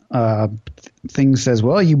it, Thing says,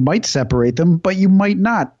 well, you might separate them, but you might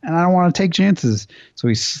not, and I don't want to take chances. So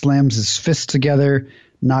he slams his fists together,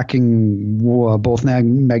 knocking both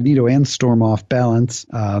Magneto and Storm off balance.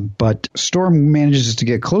 But Storm manages to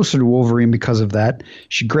get closer to Wolverine because of that.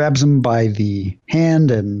 She grabs him by the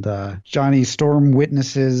hand, and Johnny Storm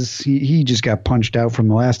witnesses. He just got punched out from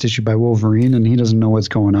the last issue by Wolverine, and he doesn't know what's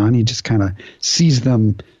going on. He just kind of sees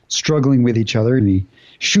them struggling with each other, and he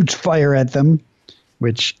shoots fire at them,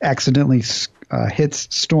 which accidentally hits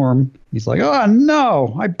Storm. He's like, oh,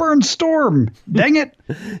 no, I burned Storm. Dang it.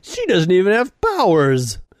 She doesn't even have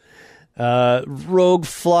powers. Rogue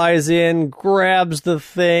flies in, grabs the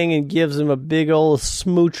Thing, and gives him a big old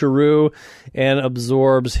smoocheroo and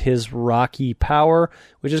absorbs his Rocky power,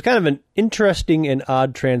 which is kind of an interesting and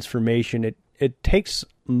odd transformation. It takes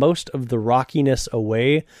most of the rockiness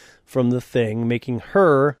away from the Thing, making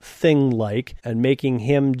her Thing-like and making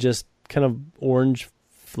him just kind of orange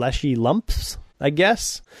fleshy lumps, I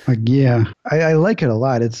guess. Yeah, I like it a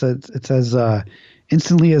lot. It says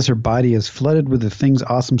instantly as her body is flooded with the Thing's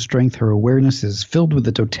awesome strength, her awareness is filled with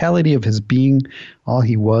the totality of his being, all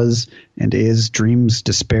he was and is, dreams,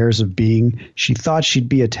 despairs of being. She thought she'd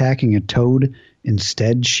be attacking a toad.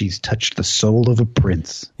 Instead, she's touched the soul of a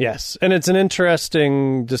prince. Yes, and it's an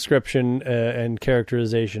interesting description and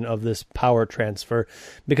characterization of this power transfer,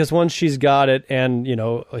 because once she's got it and, you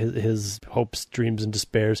know, his hopes, dreams, and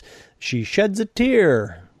despairs, she sheds a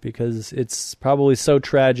tear because it's probably so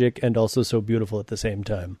tragic and also so beautiful at the same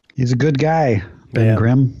time. He's a good guy, Ben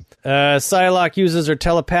Grimm. Psylocke uses her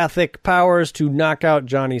telepathic powers to knock out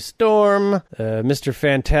Johnny Storm. Mr.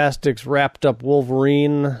 Fantastic's wrapped up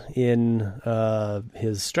Wolverine in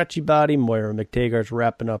his stretchy body. Moira McTaggart's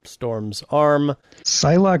wrapping up Storm's arm.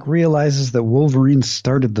 Psylocke realizes that Wolverine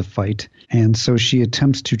started the fight, and so she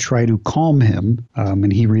attempts to try to calm him.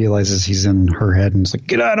 And he realizes he's in her head and is like,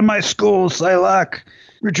 get out of my skull, Psylocke!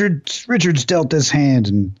 Richard's dealt this hand.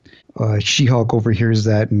 And She-Hulk overhears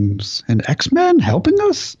that and X-Men helping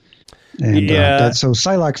us? And so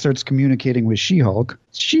Psylocke starts communicating with She-Hulk.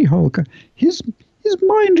 She-Hulk, his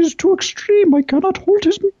mind is too extreme. I cannot hold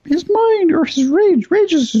his mind, or his rage.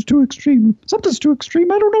 Rage is too extreme. Something's too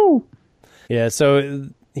extreme. I don't know. Yeah, so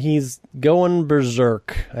he's going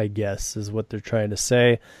berserk, I guess, is what they're trying to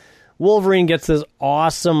say. Wolverine gets this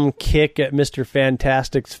awesome kick at Mr.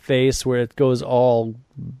 Fantastic's face where it goes all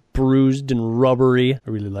bruised and rubbery. I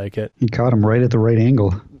really like it. He caught him right at the right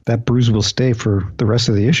angle. That bruise will stay for the rest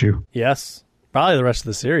of the issue. Yes. Probably the rest of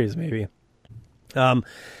the series, maybe.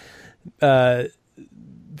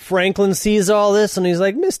 Franklin sees all this, and he's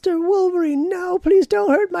like, Mr. Wolverine, no, please don't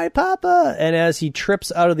hurt my papa. And as he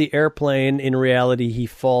trips out of the airplane, in reality, he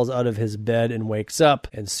falls out of his bed and wakes up.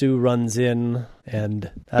 And Sue runs in, and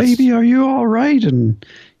baby, are you all right? And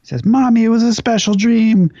he says, Mommy, it was a special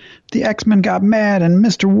dream. The X-Men got mad, and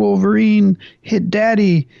Mr. Wolverine hit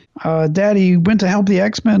Daddy. Daddy went to help the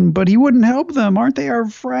X-Men, but he wouldn't help them. Aren't they our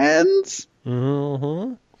friends?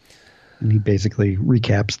 Mm-hmm. And he basically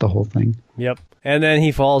recaps the whole thing. Yep. And then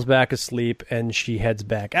he falls back asleep, and she heads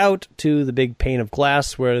back out to the big pane of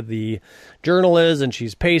glass where the journal is, and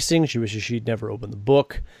she's pacing. She wishes she'd never opened the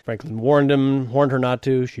book. Franklin warned her not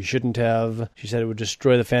to. She shouldn't have. She said it would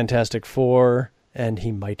destroy the Fantastic Four, and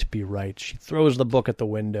he might be right. She throws the book at the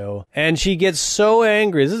window, and she gets so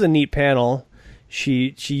angry. This is a neat panel.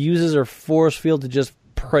 She uses her force field to just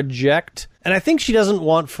project, and I think she doesn't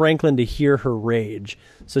want Franklin to hear her rage.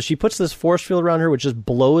 So she puts this force field around her, which just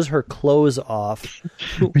blows her clothes off.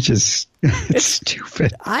 Which is it's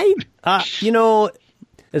stupid. You know,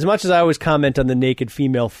 as much as I always comment on the naked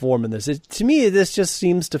female form in this, to me, this just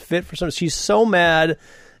seems to fit for some. She's so mad,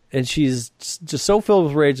 and she's just so filled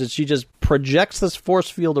with rage that she just projects this force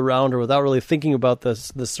field around her without really thinking about the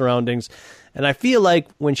surroundings. And I feel like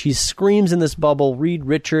when she screams in this bubble, Reed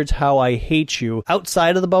Richards, how I hate you,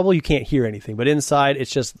 outside of the bubble, you can't hear anything. But inside,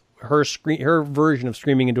 it's just her version of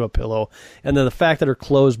screaming into a pillow. And then the fact that her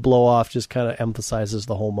clothes blow off just kind of emphasizes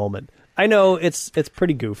the whole moment. I know it's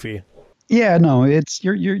pretty goofy. Yeah, no,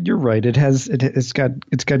 you're right. It's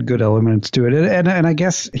got good elements to it, and I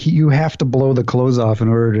guess you have to blow the clothes off in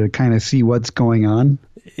order to kind of see what's going on.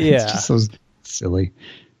 Yeah, it's just so silly.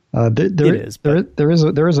 There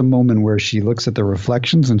is a moment where she looks at the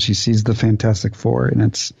reflections and she sees the Fantastic Four, and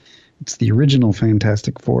it's the original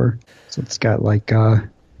Fantastic Four. So it's got like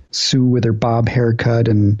Sue with her bob haircut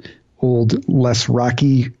and old Les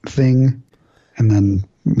Rocky thing, and then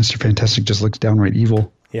Mr. Fantastic just looks downright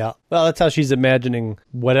evil. Yeah. Well, that's how she's imagining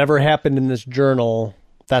whatever happened in this journal.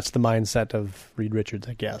 That's the mindset of Reed Richards,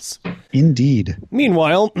 I guess. Indeed.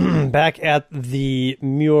 Meanwhile, back at the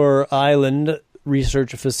Muir Island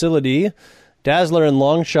research facility, Dazzler and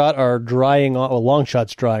Longshot are drying off. Well,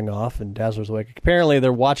 Longshot's drying off, and Dazzler's awake. Apparently,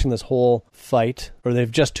 they're watching this whole fight, or they've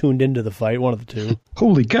just tuned into the fight, one of the two.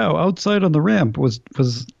 Holy cow, outside on the ramp was...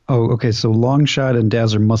 Oh, okay, so Longshot and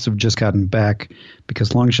Dazzler must have just gotten back because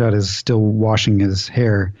Longshot is still washing his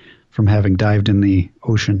hair from having dived in the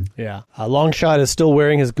ocean. Yeah. Longshot is still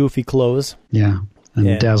wearing his goofy clothes. Yeah,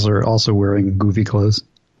 and Dazzler also wearing goofy clothes.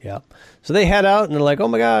 Yeah. So they head out and they're like, oh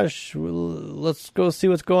my gosh, let's go see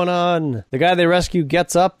what's going on. The guy they rescue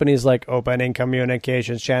gets up and he's like, opening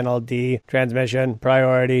communications channel D, transmission,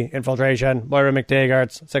 priority, infiltration, Moira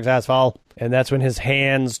McTaggart's successful. And that's when his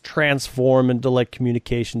hands transform into like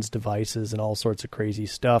communications devices and all sorts of crazy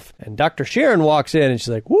stuff. And Dr. Sharon walks in and she's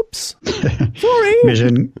like, whoops, sorry.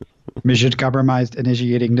 Mission compromised,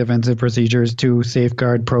 initiating defensive procedures to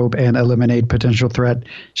safeguard, probe, and eliminate potential threat.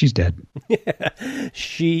 She's dead.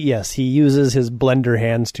 He uses his blender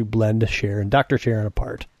hands to blend Dr. Sharon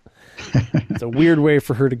apart. It's a weird way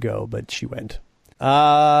for her to go, but she went.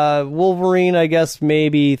 Wolverine, I guess,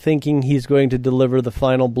 maybe thinking he's going to deliver the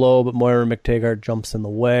final blow, but Moira McTaggart jumps in the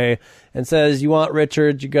way and says, you want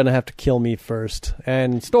Richards, you're going to have to kill me first.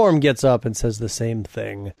 And Storm gets up and says the same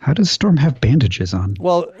thing. How does Storm have bandages on?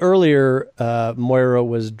 Well, earlier, Moira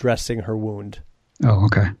was dressing her wound. Oh,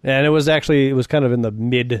 okay. And it was kind of in the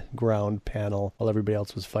mid-ground panel while everybody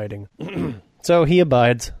else was fighting. So he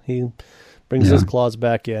abides. He brings his claws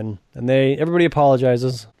back in, and everybody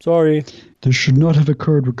apologizes. Sorry. This should not have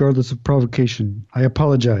occurred regardless of provocation. I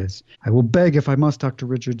apologize. I will beg if I must, Dr.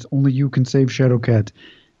 Richards. Only you can save Shadowcat.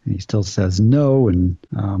 And he still says no, and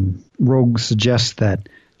Rogue suggests that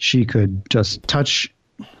she could just touch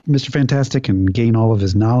Mr. Fantastic and gain all of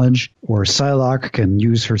his knowledge, or Psylocke can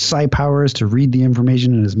use her psi powers to read the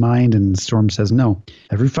information in his mind, and Storm says no.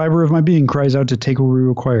 Every fiber of my being cries out to take what we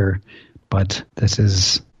require, but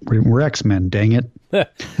we're X-Men, dang it.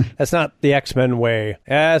 That's not the X-Men way.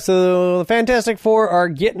 So the Fantastic Four are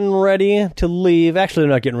getting ready to leave. Actually,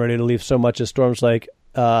 they're not getting ready to leave so much as Storm's like,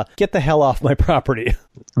 get the hell off my property.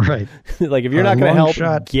 Right. Like, if you're not going to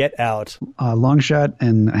help, get out. Longshot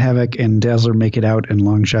and Havoc and Dazzler make it out, and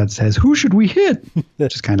Longshot says, who should we hit?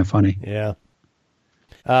 Which is kind of funny. Yeah.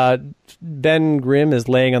 Ben Grimm is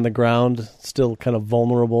laying on the ground, still kind of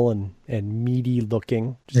vulnerable and meaty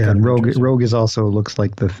looking. And Rogue is also looks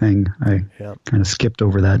like the Thing. I kind of skipped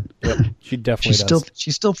over that. Yep, she definitely does.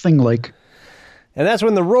 She's still Thing-like. And that's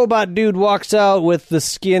when the robot dude walks out with the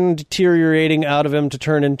skin deteriorating out of him to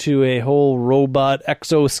turn into a whole robot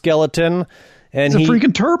exoskeleton. And he's a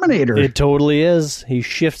freaking Terminator. It totally is. He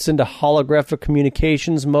shifts into holographic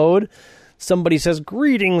communications mode. Somebody says,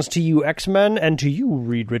 greetings to you, X-Men, and to you,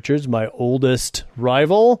 Reed Richards, my oldest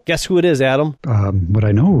rival. Guess who it is, Adam? Would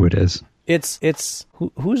I know who it is?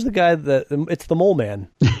 Who's the guy it's the Mole Man.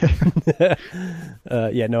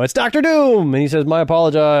 It's Dr. Doom. And he says, my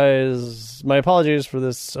apologies for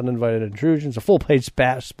this uninvited intrusion. It's a full-page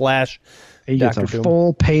splash. It's a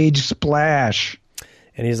full-page splash.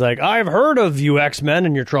 And he's like, I've heard of you X-Men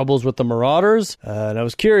and your troubles with the Marauders, and I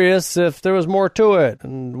was curious if there was more to it,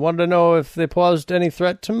 and wanted to know if they posed any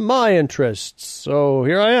threat to my interests. So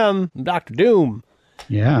here I am, Dr. Doom.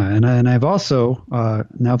 Yeah, and I've also,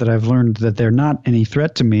 now that I've learned that they're not any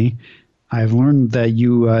threat to me, I've learned that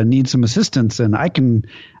you need some assistance, and I can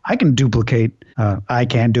duplicate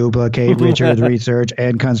Richard's research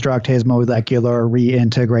and construct his molecular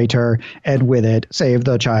reintegrator, and with it, save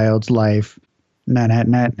the child's life.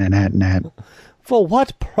 Nat. For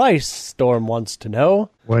what price, Storm wants to know.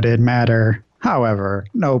 Would it matter? However,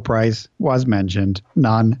 no price was mentioned.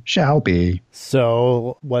 None shall be.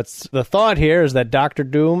 So, what's the thought here is that Dr.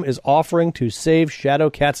 Doom is offering to save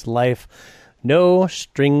Shadowcat's life No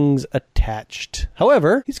strings attached.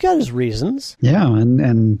 However, he's got his reasons. Yeah,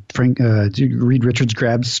 and Frank Reed Richards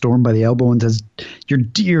grabs Storm by the elbow and says,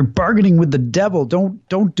 "You're bargaining with the devil.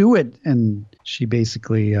 Don't do it." And she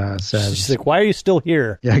basically says, "She's like, why are you still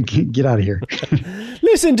here?" Yeah, get out of here.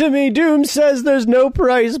 "Listen to me. Doom says there's no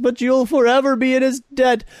price, but you'll forever be in his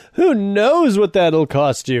debt. Who knows what that'll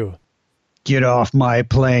cost you?" "Get off my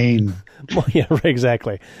plane." Yeah,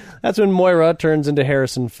 exactly. That's when Moira turns into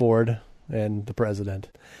Harrison Ford and the president.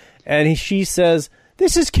 And she says,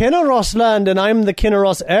 "This is Kinnaros land, and I'm the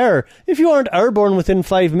Kinnaros heir. If you aren't airborne within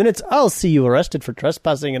 5 minutes, I'll see you arrested for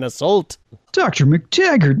trespassing and assault." "Dr.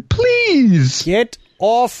 McTaggart, please." "Get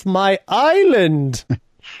off my island.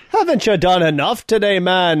 Haven't you done enough today,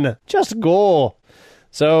 man? Just go."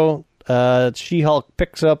 So She-Hulk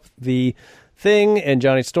picks up the Thing and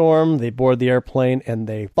Johnny Storm. They board the airplane, and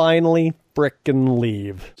they finally frickin'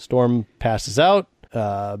 leave. Storm passes out.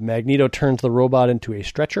 Magneto turns the robot into a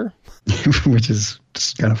stretcher. Which is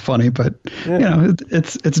just kind of funny, but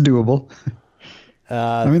it's doable.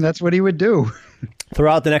 I mean, that's what he would do.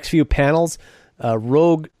 Throughout the next few panels,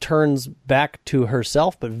 Rogue turns back to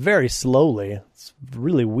herself, but very slowly. It's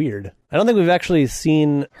really weird. I don't think we've actually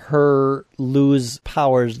seen her lose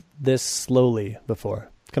powers this slowly before.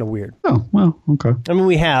 It's kind of weird. Oh, well, okay. I mean,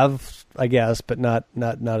 we have, I guess, but not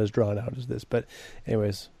as drawn out as this. But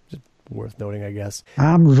anyways, just worth noting, I guess.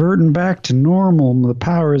 "I'm reverting back to normal. The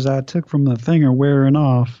powers I took from the Thing are wearing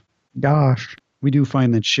off." Gosh. We do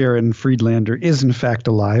find that Sharon Friedlander is, in fact,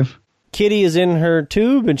 alive. Kitty is in her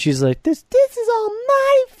tube, and she's like, this is all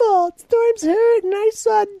my fault. Storm's hurt, and I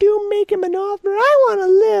saw Doom make him an offer. I want to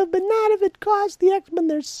live, but not if it costs the X-Men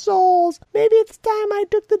their souls. Maybe it's time I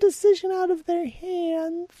took the decision out of their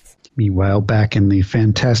hands. Meanwhile, back in the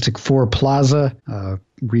Fantastic Four Plaza,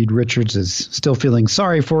 Reed Richards is still feeling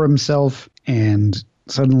sorry for himself, and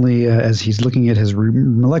suddenly, as he's looking at his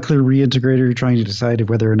molecular reintegrator, trying to decide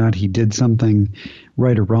whether or not he did something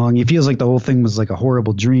right or wrong, he feels like the whole thing was like a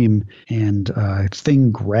horrible dream, and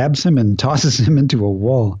Thing grabs him and tosses him into a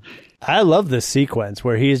wall. I love this sequence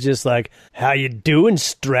where he's just like, "How you doing,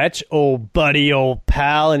 Stretch, old buddy, old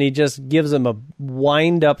pal?" And he just gives him a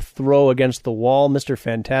wind-up throw against the wall. Mr.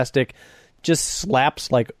 Fantastic just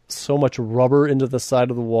slaps like so much rubber into the side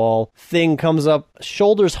of the wall. Thing comes up,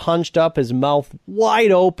 shoulders hunched up, his mouth wide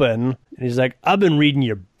open, and he's like, "I've been reading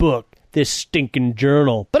your book, this stinking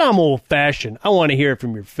journal, but I'm old-fashioned. I want to hear it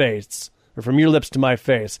from your face, or from your lips to my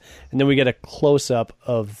face." And then we get a close-up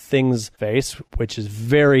of Thing's face, which is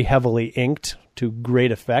very heavily inked to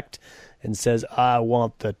great effect, and says, "I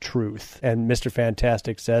want the truth." And Mr.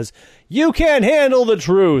 Fantastic says, "You can't handle the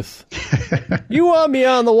truth. You want me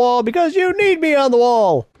on the wall because you need me on the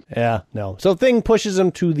wall." Yeah, no. So Thing pushes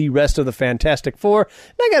him to the rest of the Fantastic Four.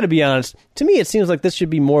 And I gotta be honest, to me it seems like this should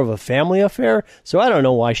be more of a family affair, so I don't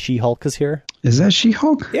know why She-Hulk is here. Is that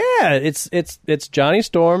She-Hulk? Yeah, it's Johnny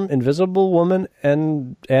Storm, Invisible Woman,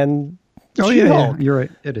 and Oh, She-Hulk. yeah, you're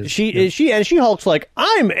right. It is. She-Hulk's like,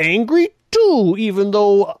 "I'm angry too, even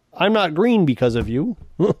though I'm not green because of you."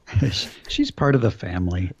 She's part of the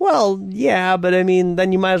family. Well, yeah, but I mean,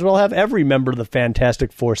 then you might as well have every member of the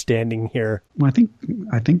Fantastic Four standing here. Well,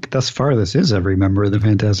 I think thus far this is every member of the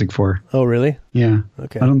Fantastic Four. Oh, really? Yeah.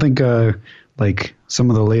 Okay. I don't think like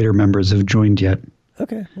some of the later members have joined yet.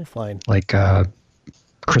 Okay, well, fine. Like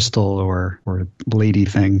Crystal or Lady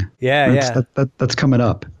Thing. Yeah. That's coming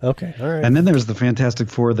up. Okay, all right. And then there's the Fantastic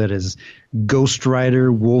Four that is Ghost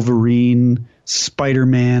Rider, Wolverine,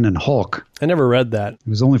 Spider-Man, and Hulk. I never read that. It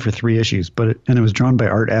was only for 3 issues, but it was drawn by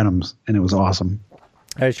Art Adams, and it was awesome.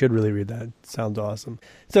 I should really read that. Sounds awesome.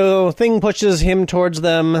 So Thing pushes him towards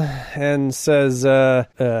them and says,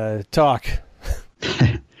 "Talk."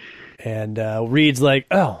 And Reed's like,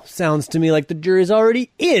 "Oh, sounds to me like the jury's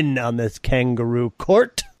already in on this kangaroo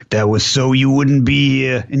court." "That was so you wouldn't be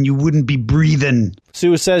here, and you wouldn't be breathing."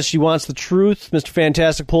 Sue says she wants the truth. Mr.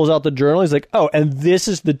 Fantastic pulls out the journal. He's like, "Oh, and this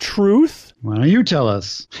is the truth?" "Why don't you tell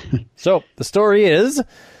us?" So the story is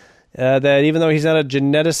that even though he's not a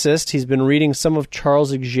geneticist, he's been reading some of Charles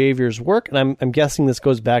Xavier's work, and I'm guessing this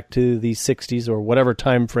goes back to the 60s or whatever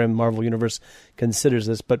time frame Marvel Universe considers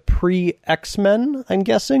this, but pre-X-Men, I'm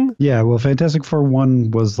guessing? Yeah, well, Fantastic Four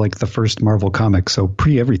 1 was like the first Marvel comic, so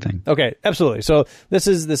pre-everything. Okay, absolutely. So this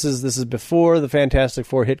is before the Fantastic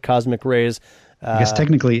Four hit cosmic rays. I guess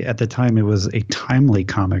technically at the time it was a timely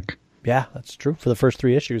comic. Yeah, that's true. For the first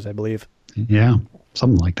 3 issues, I believe. Yeah,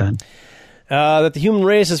 something like that. That the human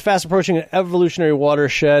race is fast approaching an evolutionary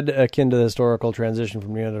watershed akin to the historical transition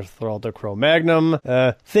from Neanderthal to Cro-Magnon.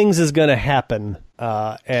 Things is going to happen.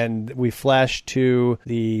 and we flash to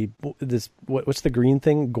what's the green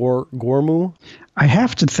thing? Gormu? I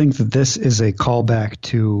have to think that this is a callback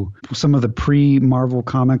to some of the pre-Marvel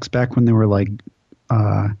comics back when they were like,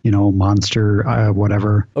 monster,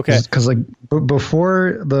 whatever. Okay. Because like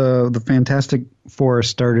before the Fantastic Four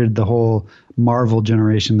started the whole Marvel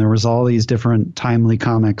generation, there was all these different timely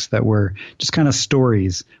comics that were just kind of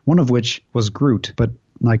stories. One of which was Groot, but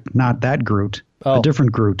like not that Groot, a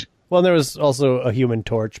different Groot. Well, there was also a Human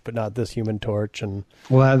Torch, but not this Human Torch, and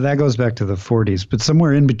that goes back to the 40s, but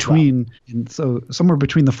somewhere in between, somewhere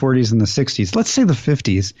between the 40s and the 60s, let's say the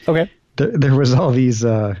 50s. Okay. There was all these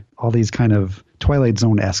kind of Twilight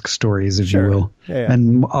Zone-esque stories, if you will. Yeah.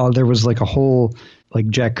 And there was like a whole like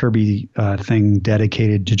Jack Kirby thing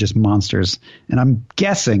dedicated to just monsters. And I'm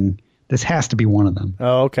guessing this has to be one of them.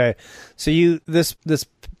 Oh, okay. So this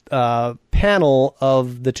panel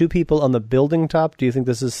of the two people on the building top, do you think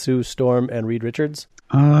this is Sue Storm and Reed Richards?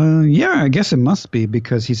 Yeah, I guess it must be,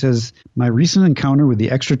 because he says, my recent encounter with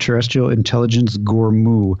the extraterrestrial intelligence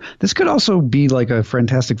Gormu. This could also be like a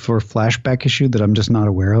Fantastic Four flashback issue that I'm just not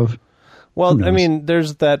aware of. Well, I mean,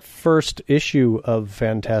 there's that first issue of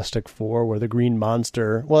Fantastic Four where the Green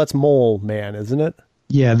Monster, well, that's Mole Man, isn't it?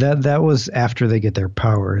 Yeah, that was after they get their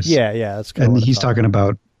powers. Yeah, that's kind of and he's talking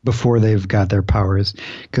about before they've got their powers,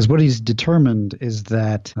 because what he's determined is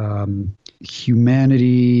that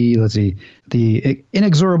humanity, the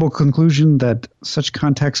inexorable conclusion that such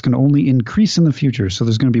contacts can only increase in the future, so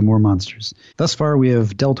there's going to be more monsters. Thus far, we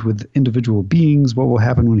have dealt with individual beings. What will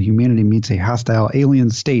happen when humanity meets a hostile alien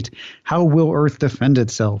state? How will Earth defend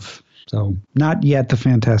itself? So, not yet the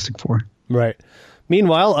Fantastic Four. Right.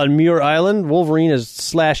 Meanwhile, on Muir Island, Wolverine is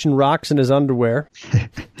slashing rocks in his underwear.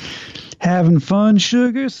 Having fun,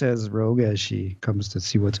 sugar, says Rogue as she comes to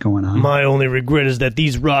see what's going on. My only regret is that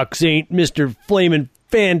these rocks ain't Mr. Flamin'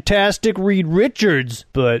 Fantastic Reed Richards,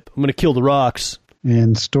 but I'm going to kill the rocks.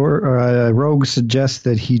 And Rogue suggests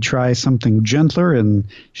that he try something gentler, and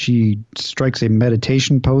she strikes a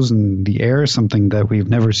meditation pose in the air, something that we've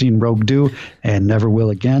never seen Rogue do and never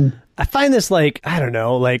will again. I find this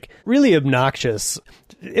really obnoxious.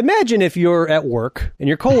 Imagine if you're at work and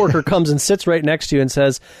your coworker comes and sits right next to you and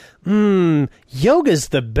says, yoga's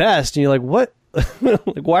the best. And you're like, what?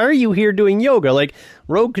 Like, why are you here doing yoga? Like,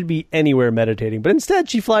 Rogue could be anywhere meditating. But instead,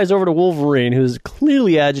 she flies over to Wolverine, who's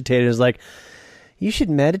clearly agitated, is like, you should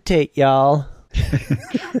meditate, y'all.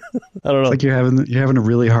 I don't know. It's like you're having a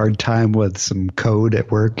really hard time with some code at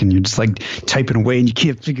work, and you're just like typing away and you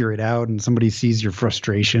can't figure it out, and somebody sees your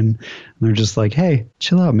frustration and they're just like, hey,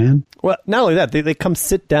 chill out, man. Well, not only that, they come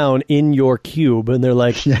sit down in your cube and they're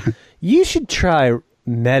like, you should try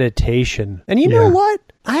meditation. And you know what?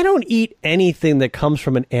 I don't eat anything that comes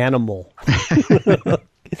from an animal.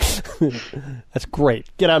 That's great.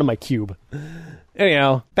 Get out of my cube.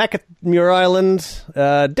 Anyhow, back at Muir Island,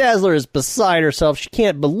 Dazzler is beside herself. She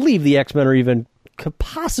can't believe the X-Men are even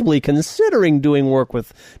possibly considering doing work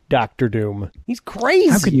with Doctor Doom. He's crazy.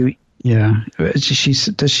 How could you? Yeah. Does she?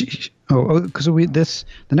 Because the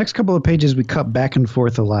next couple of pages we cut back and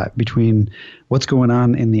forth a lot between what's going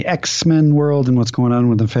on in the X-Men world and what's going on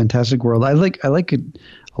with the Fantastic world. I like it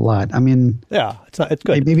a lot. I mean, yeah, it's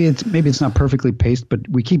good. Maybe it's not perfectly paced, but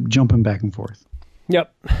we keep jumping back and forth.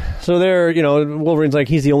 Yep. So Wolverine's like,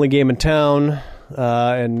 he's the only game in town,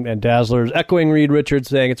 and Dazzler's echoing Reed Richards,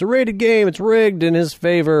 saying it's a rated game, it's rigged in his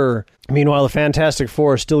favor. Meanwhile, the Fantastic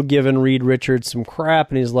Four are still giving Reed Richards some crap,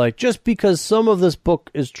 and he's like, just because some of this book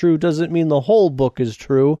is true doesn't mean the whole book is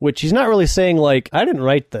true, which he's not really saying, like, I didn't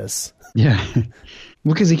write this. Yeah.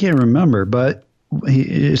 Well, because he can't remember, but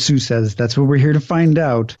Sue says, that's what we're here to find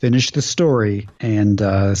out. Finish the story. And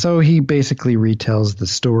so he basically retells the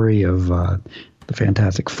story of the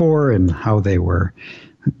Fantastic Four and how they were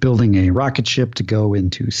building a rocket ship to go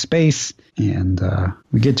into space. And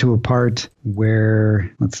we get to a part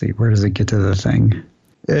where, let's see, where does it get to the thing?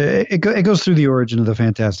 It goes through the origin of the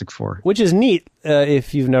Fantastic Four. Which is neat.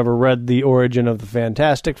 If you've never read the origin of the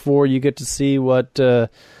Fantastic Four, you get to see what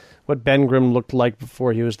Ben Grimm looked like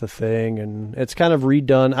before he was the Thing. And it's kind of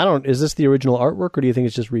redone. Is this the original artwork, or do you think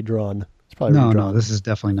it's just redrawn? It's probably redrawn. No, this is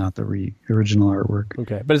definitely not the original artwork.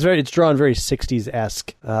 Okay, but it's drawn very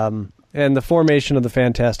 60s-esque. And the formation of the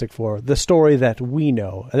Fantastic Four, the story that we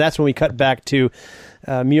know. And that's when we cut back to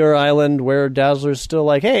Muir Island, where Dazzler's still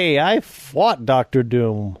like, hey, I fought Doctor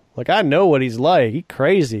Doom. Like, I know what he's like. He's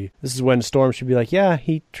crazy. This is when Storm should be like, yeah,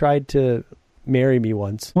 he tried to marry me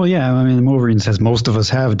once. Well, yeah, I mean, Wolverine says most of us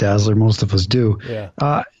have Dazzler, most of us do. Yeah.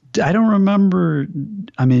 I don't remember.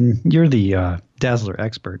 I mean, you're the Dazzler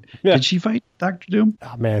expert. Yeah. Did she fight Dr. Doom?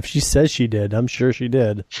 Oh, man, if she says she did, I'm sure she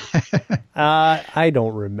did. I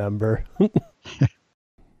don't remember.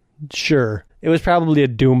 Sure. It was probably a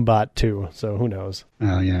Doombot, too, so who knows?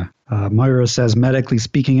 Oh, yeah. Moira says, medically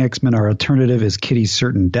speaking, X-Men, our alternative is Kitty's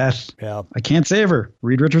certain death. Yeah. I can't save her.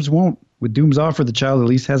 Reed Richards won't. With Doom's offer, the child at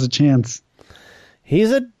least has a chance.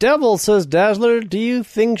 He's a devil, says Dazzler. Do you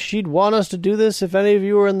think she'd want us to do this? If any of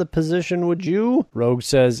you were in the position, would you? Rogue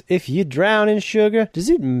says, if you drown in sugar, does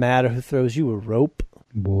it matter who throws you a rope?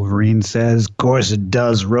 Wolverine says, course it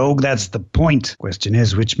does, Rogue. That's the point. Question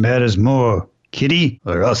is, which matters more, Kitty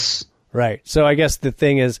or us? Right. So I guess the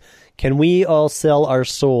thing is, can we all sell our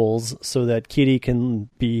souls so that Kitty can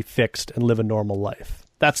be fixed and live a normal life?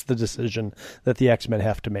 That's the decision that the X-Men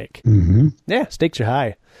have to make. Mm-hmm. Yeah, stakes are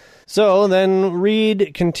high. So then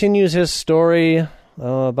Reed continues his story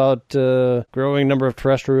about growing number of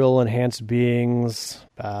terrestrial enhanced beings,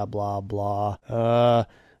 blah, blah, blah.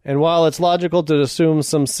 And while it's logical to assume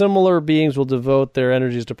some similar beings will devote their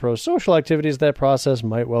energies to pro-social activities, that process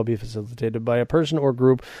might well be facilitated by a person or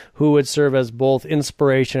group who would serve as both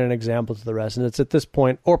inspiration and example to the rest. And it's at this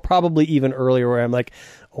point, or probably even earlier, where I'm like,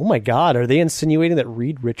 oh my God, are they insinuating that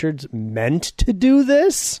Reed Richards meant to do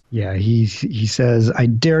this? Yeah, he says, I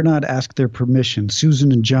dare not ask their permission.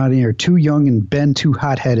 Susan and Johnny are too young and Ben too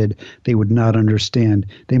hot-headed. They would not understand.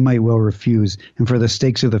 They might well refuse. And for the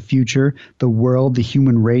stakes of the future, the world, the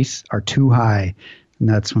human race are too high. And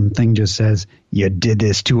that's when Thing just says, you did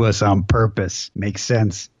this to us on purpose. Makes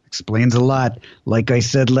sense. Explains a lot. Like I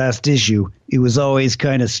said last issue, it was always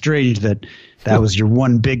kind of strange that was your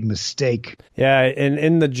one big mistake. Yeah, and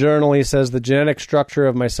in the journal he says the genetic structure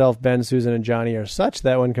of myself, Ben, Susan, and Johnny are such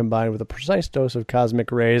that when combined with a precise dose of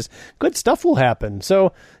cosmic rays, good stuff will happen.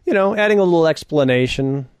 So, adding a little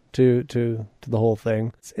explanation to the whole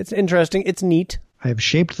thing. It's interesting. It's neat. I have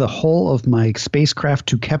shaped the hull of my spacecraft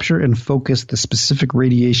to capture and focus the specific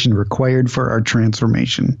radiation required for our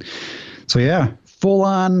transformation. So yeah, full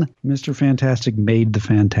on Mr. Fantastic made the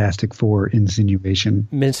Fantastic Four insinuation.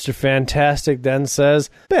 Mr. Fantastic then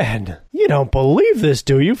says, Ben, you don't believe this,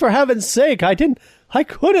 do you? For heaven's sake, I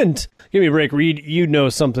couldn't. Give me a break, Reed. You know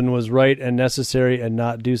something was right and necessary and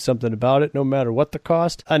not do something about it, no matter what the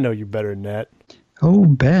cost. I know you better than that. Oh,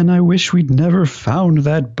 Ben, I wish we'd never found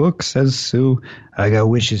that book, says Sue. I got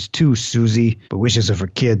wishes too, Susie, but wishes are for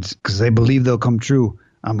kids, because they believe they'll come true.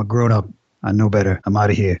 I'm a grown-up. I know better. I'm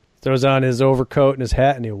out of here. Throws on his overcoat and his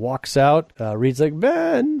hat, and he walks out. Reed's like,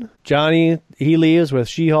 Ben. Johnny, he leaves with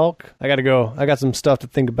She-Hulk. I got to go. I got some stuff to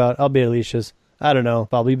think about. I'll be at Alicia's. I don't know.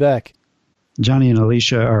 I'll be back. Johnny and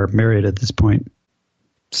Alicia are married at this point.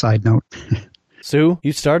 Side note. Sue,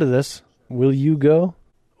 you started this. Will you go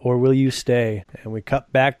or will you stay? And we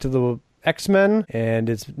cut back to the X-Men, and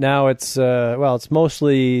it's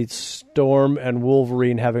mostly Storm and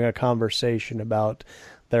Wolverine having a conversation about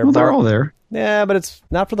their... Well, they're all there. Yeah, but it's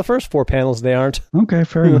not for the first 4 panels, they aren't. Okay,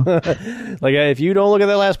 fair enough. Like, if you don't look at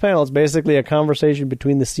that last panel, it's basically a conversation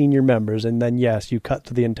between the senior members, and then, yes, you cut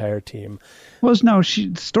to the entire team. Well, no,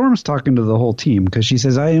 Storm's talking to the whole team, because she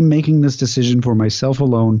says, I am making this decision for myself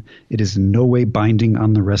alone. It is in no way binding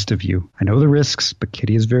on the rest of you. I know the risks, but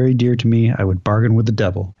Kitty is very dear to me. I would bargain with the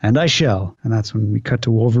devil, and I shall. And that's when we cut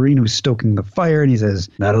to Wolverine, who's stoking the fire, and he says,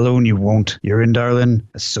 not alone you won't. You're in, darling.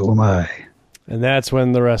 So am I. And that's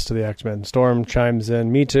when the rest of the X-Men. Storm chimes in,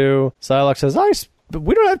 me too. Psylocke says,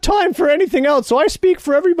 we don't have time for anything else, so I speak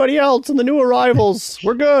for everybody else and the new arrivals.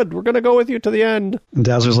 We're good. We're going to go with you to the end. And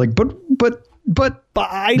Dazzler's like, but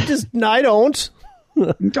I don't.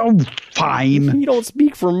 Oh, fine. You don't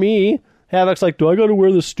speak for me. Havoc's like, do I got to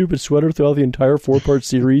wear this stupid sweater throughout the entire 4-part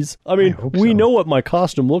series? I mean, we know what my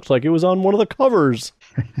costume looks like. It was on one of the covers.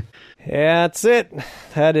 Yeah, that's it.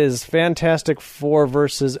 That is Fantastic Four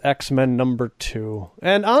versus X-Men #2.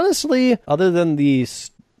 And honestly, other than the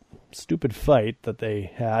stupid fight that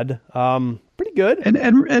they had, pretty good.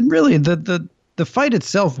 And really, the fight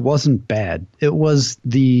itself wasn't bad. It was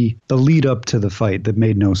the lead up to the fight that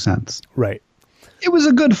made no sense. Right. It was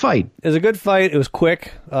a good fight. It was a good fight. It was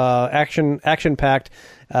quick, action-packed,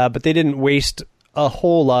 but they didn't waste a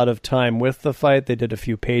whole lot of time with the fight. They did a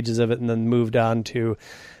few pages of it and then moved on to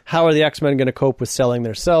how are the X-Men going to cope with selling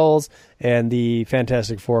their cells and the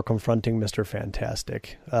Fantastic Four confronting Mr.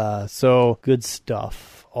 Fantastic. So good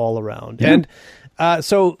stuff all around. Yeah. And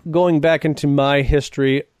so going back into my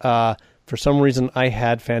history, for some reason I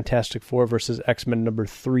had Fantastic Four versus X-Men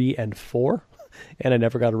 #3 and 4. And I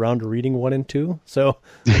never got around to reading 1 and 2. So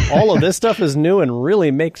all of this stuff is new and really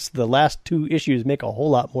makes the last 2 issues make a whole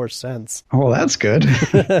lot more sense. Oh, that's good.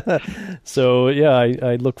 So, yeah,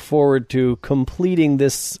 I look forward to completing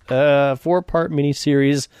this 4-part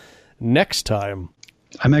miniseries next time.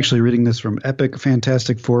 I'm actually reading this from Epic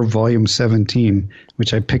Fantastic Four Volume 17,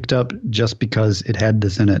 which I picked up just because it had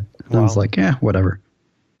this in it. And I was like, whatever.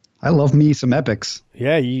 I love me some Epics.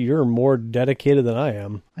 Yeah, you're more dedicated than I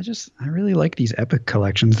am. I really like these Epic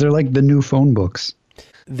collections. They're like the new phone books.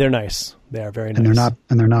 They're nice. They are very nice.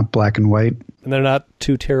 And they're not black and white. And they're not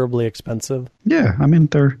too terribly expensive. Yeah, I mean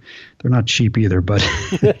they're not cheap either, but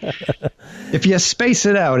if you space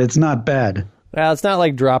it out, it's not bad. Well, it's not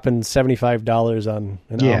like dropping $75 on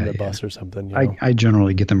an omnibus or something. You know? I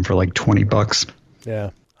generally get them for like $20.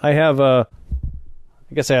 Yeah. I have I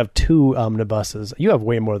guess I have 2 omnibuses. You have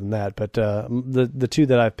way more than that, but the 2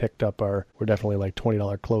 that I've picked up were definitely like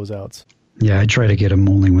 $20 closeouts. Yeah, I try to get them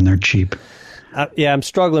only when they're cheap. I'm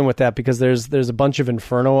struggling with that because there's a bunch of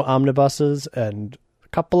Inferno omnibuses, and a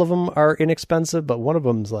couple of them are inexpensive, but one of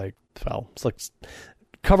them's like, it's like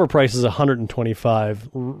cover price is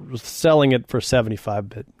 $125, selling it for $75,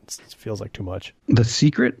 but it feels like too much. The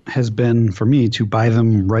secret has been for me to buy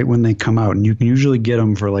them right when they come out, and you can usually get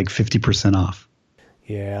them for like 50% off.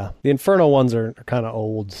 Yeah, the Inferno ones are kind of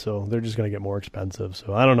old, so they're just going to get more expensive.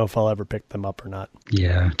 So I don't know if I'll ever pick them up or not.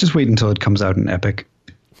 Yeah, just wait until it comes out in Epic.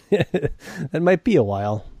 It might be a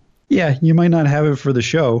while. Yeah, you might not have it for the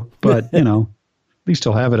show, but, at least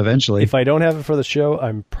you'll have it eventually. If I don't have it for the show,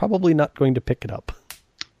 I'm probably not going to pick it up.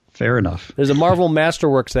 Fair enough. There's a Marvel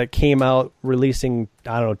Masterworks that came out releasing,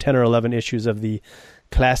 10 or 11 issues of the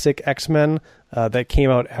classic X-Men that came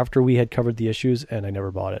out after we had covered the issues, and I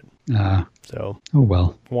never bought it. Oh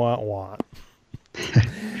well. Wah, wah.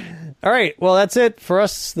 All right, well, that's it for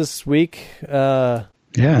us this week.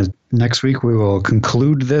 Next week we will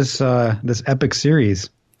conclude this epic series.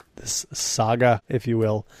 This saga, if you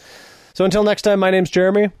will. So until next time, my name's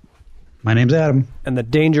Jeremy. My name's Adam. And the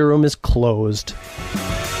Danger Room is closed.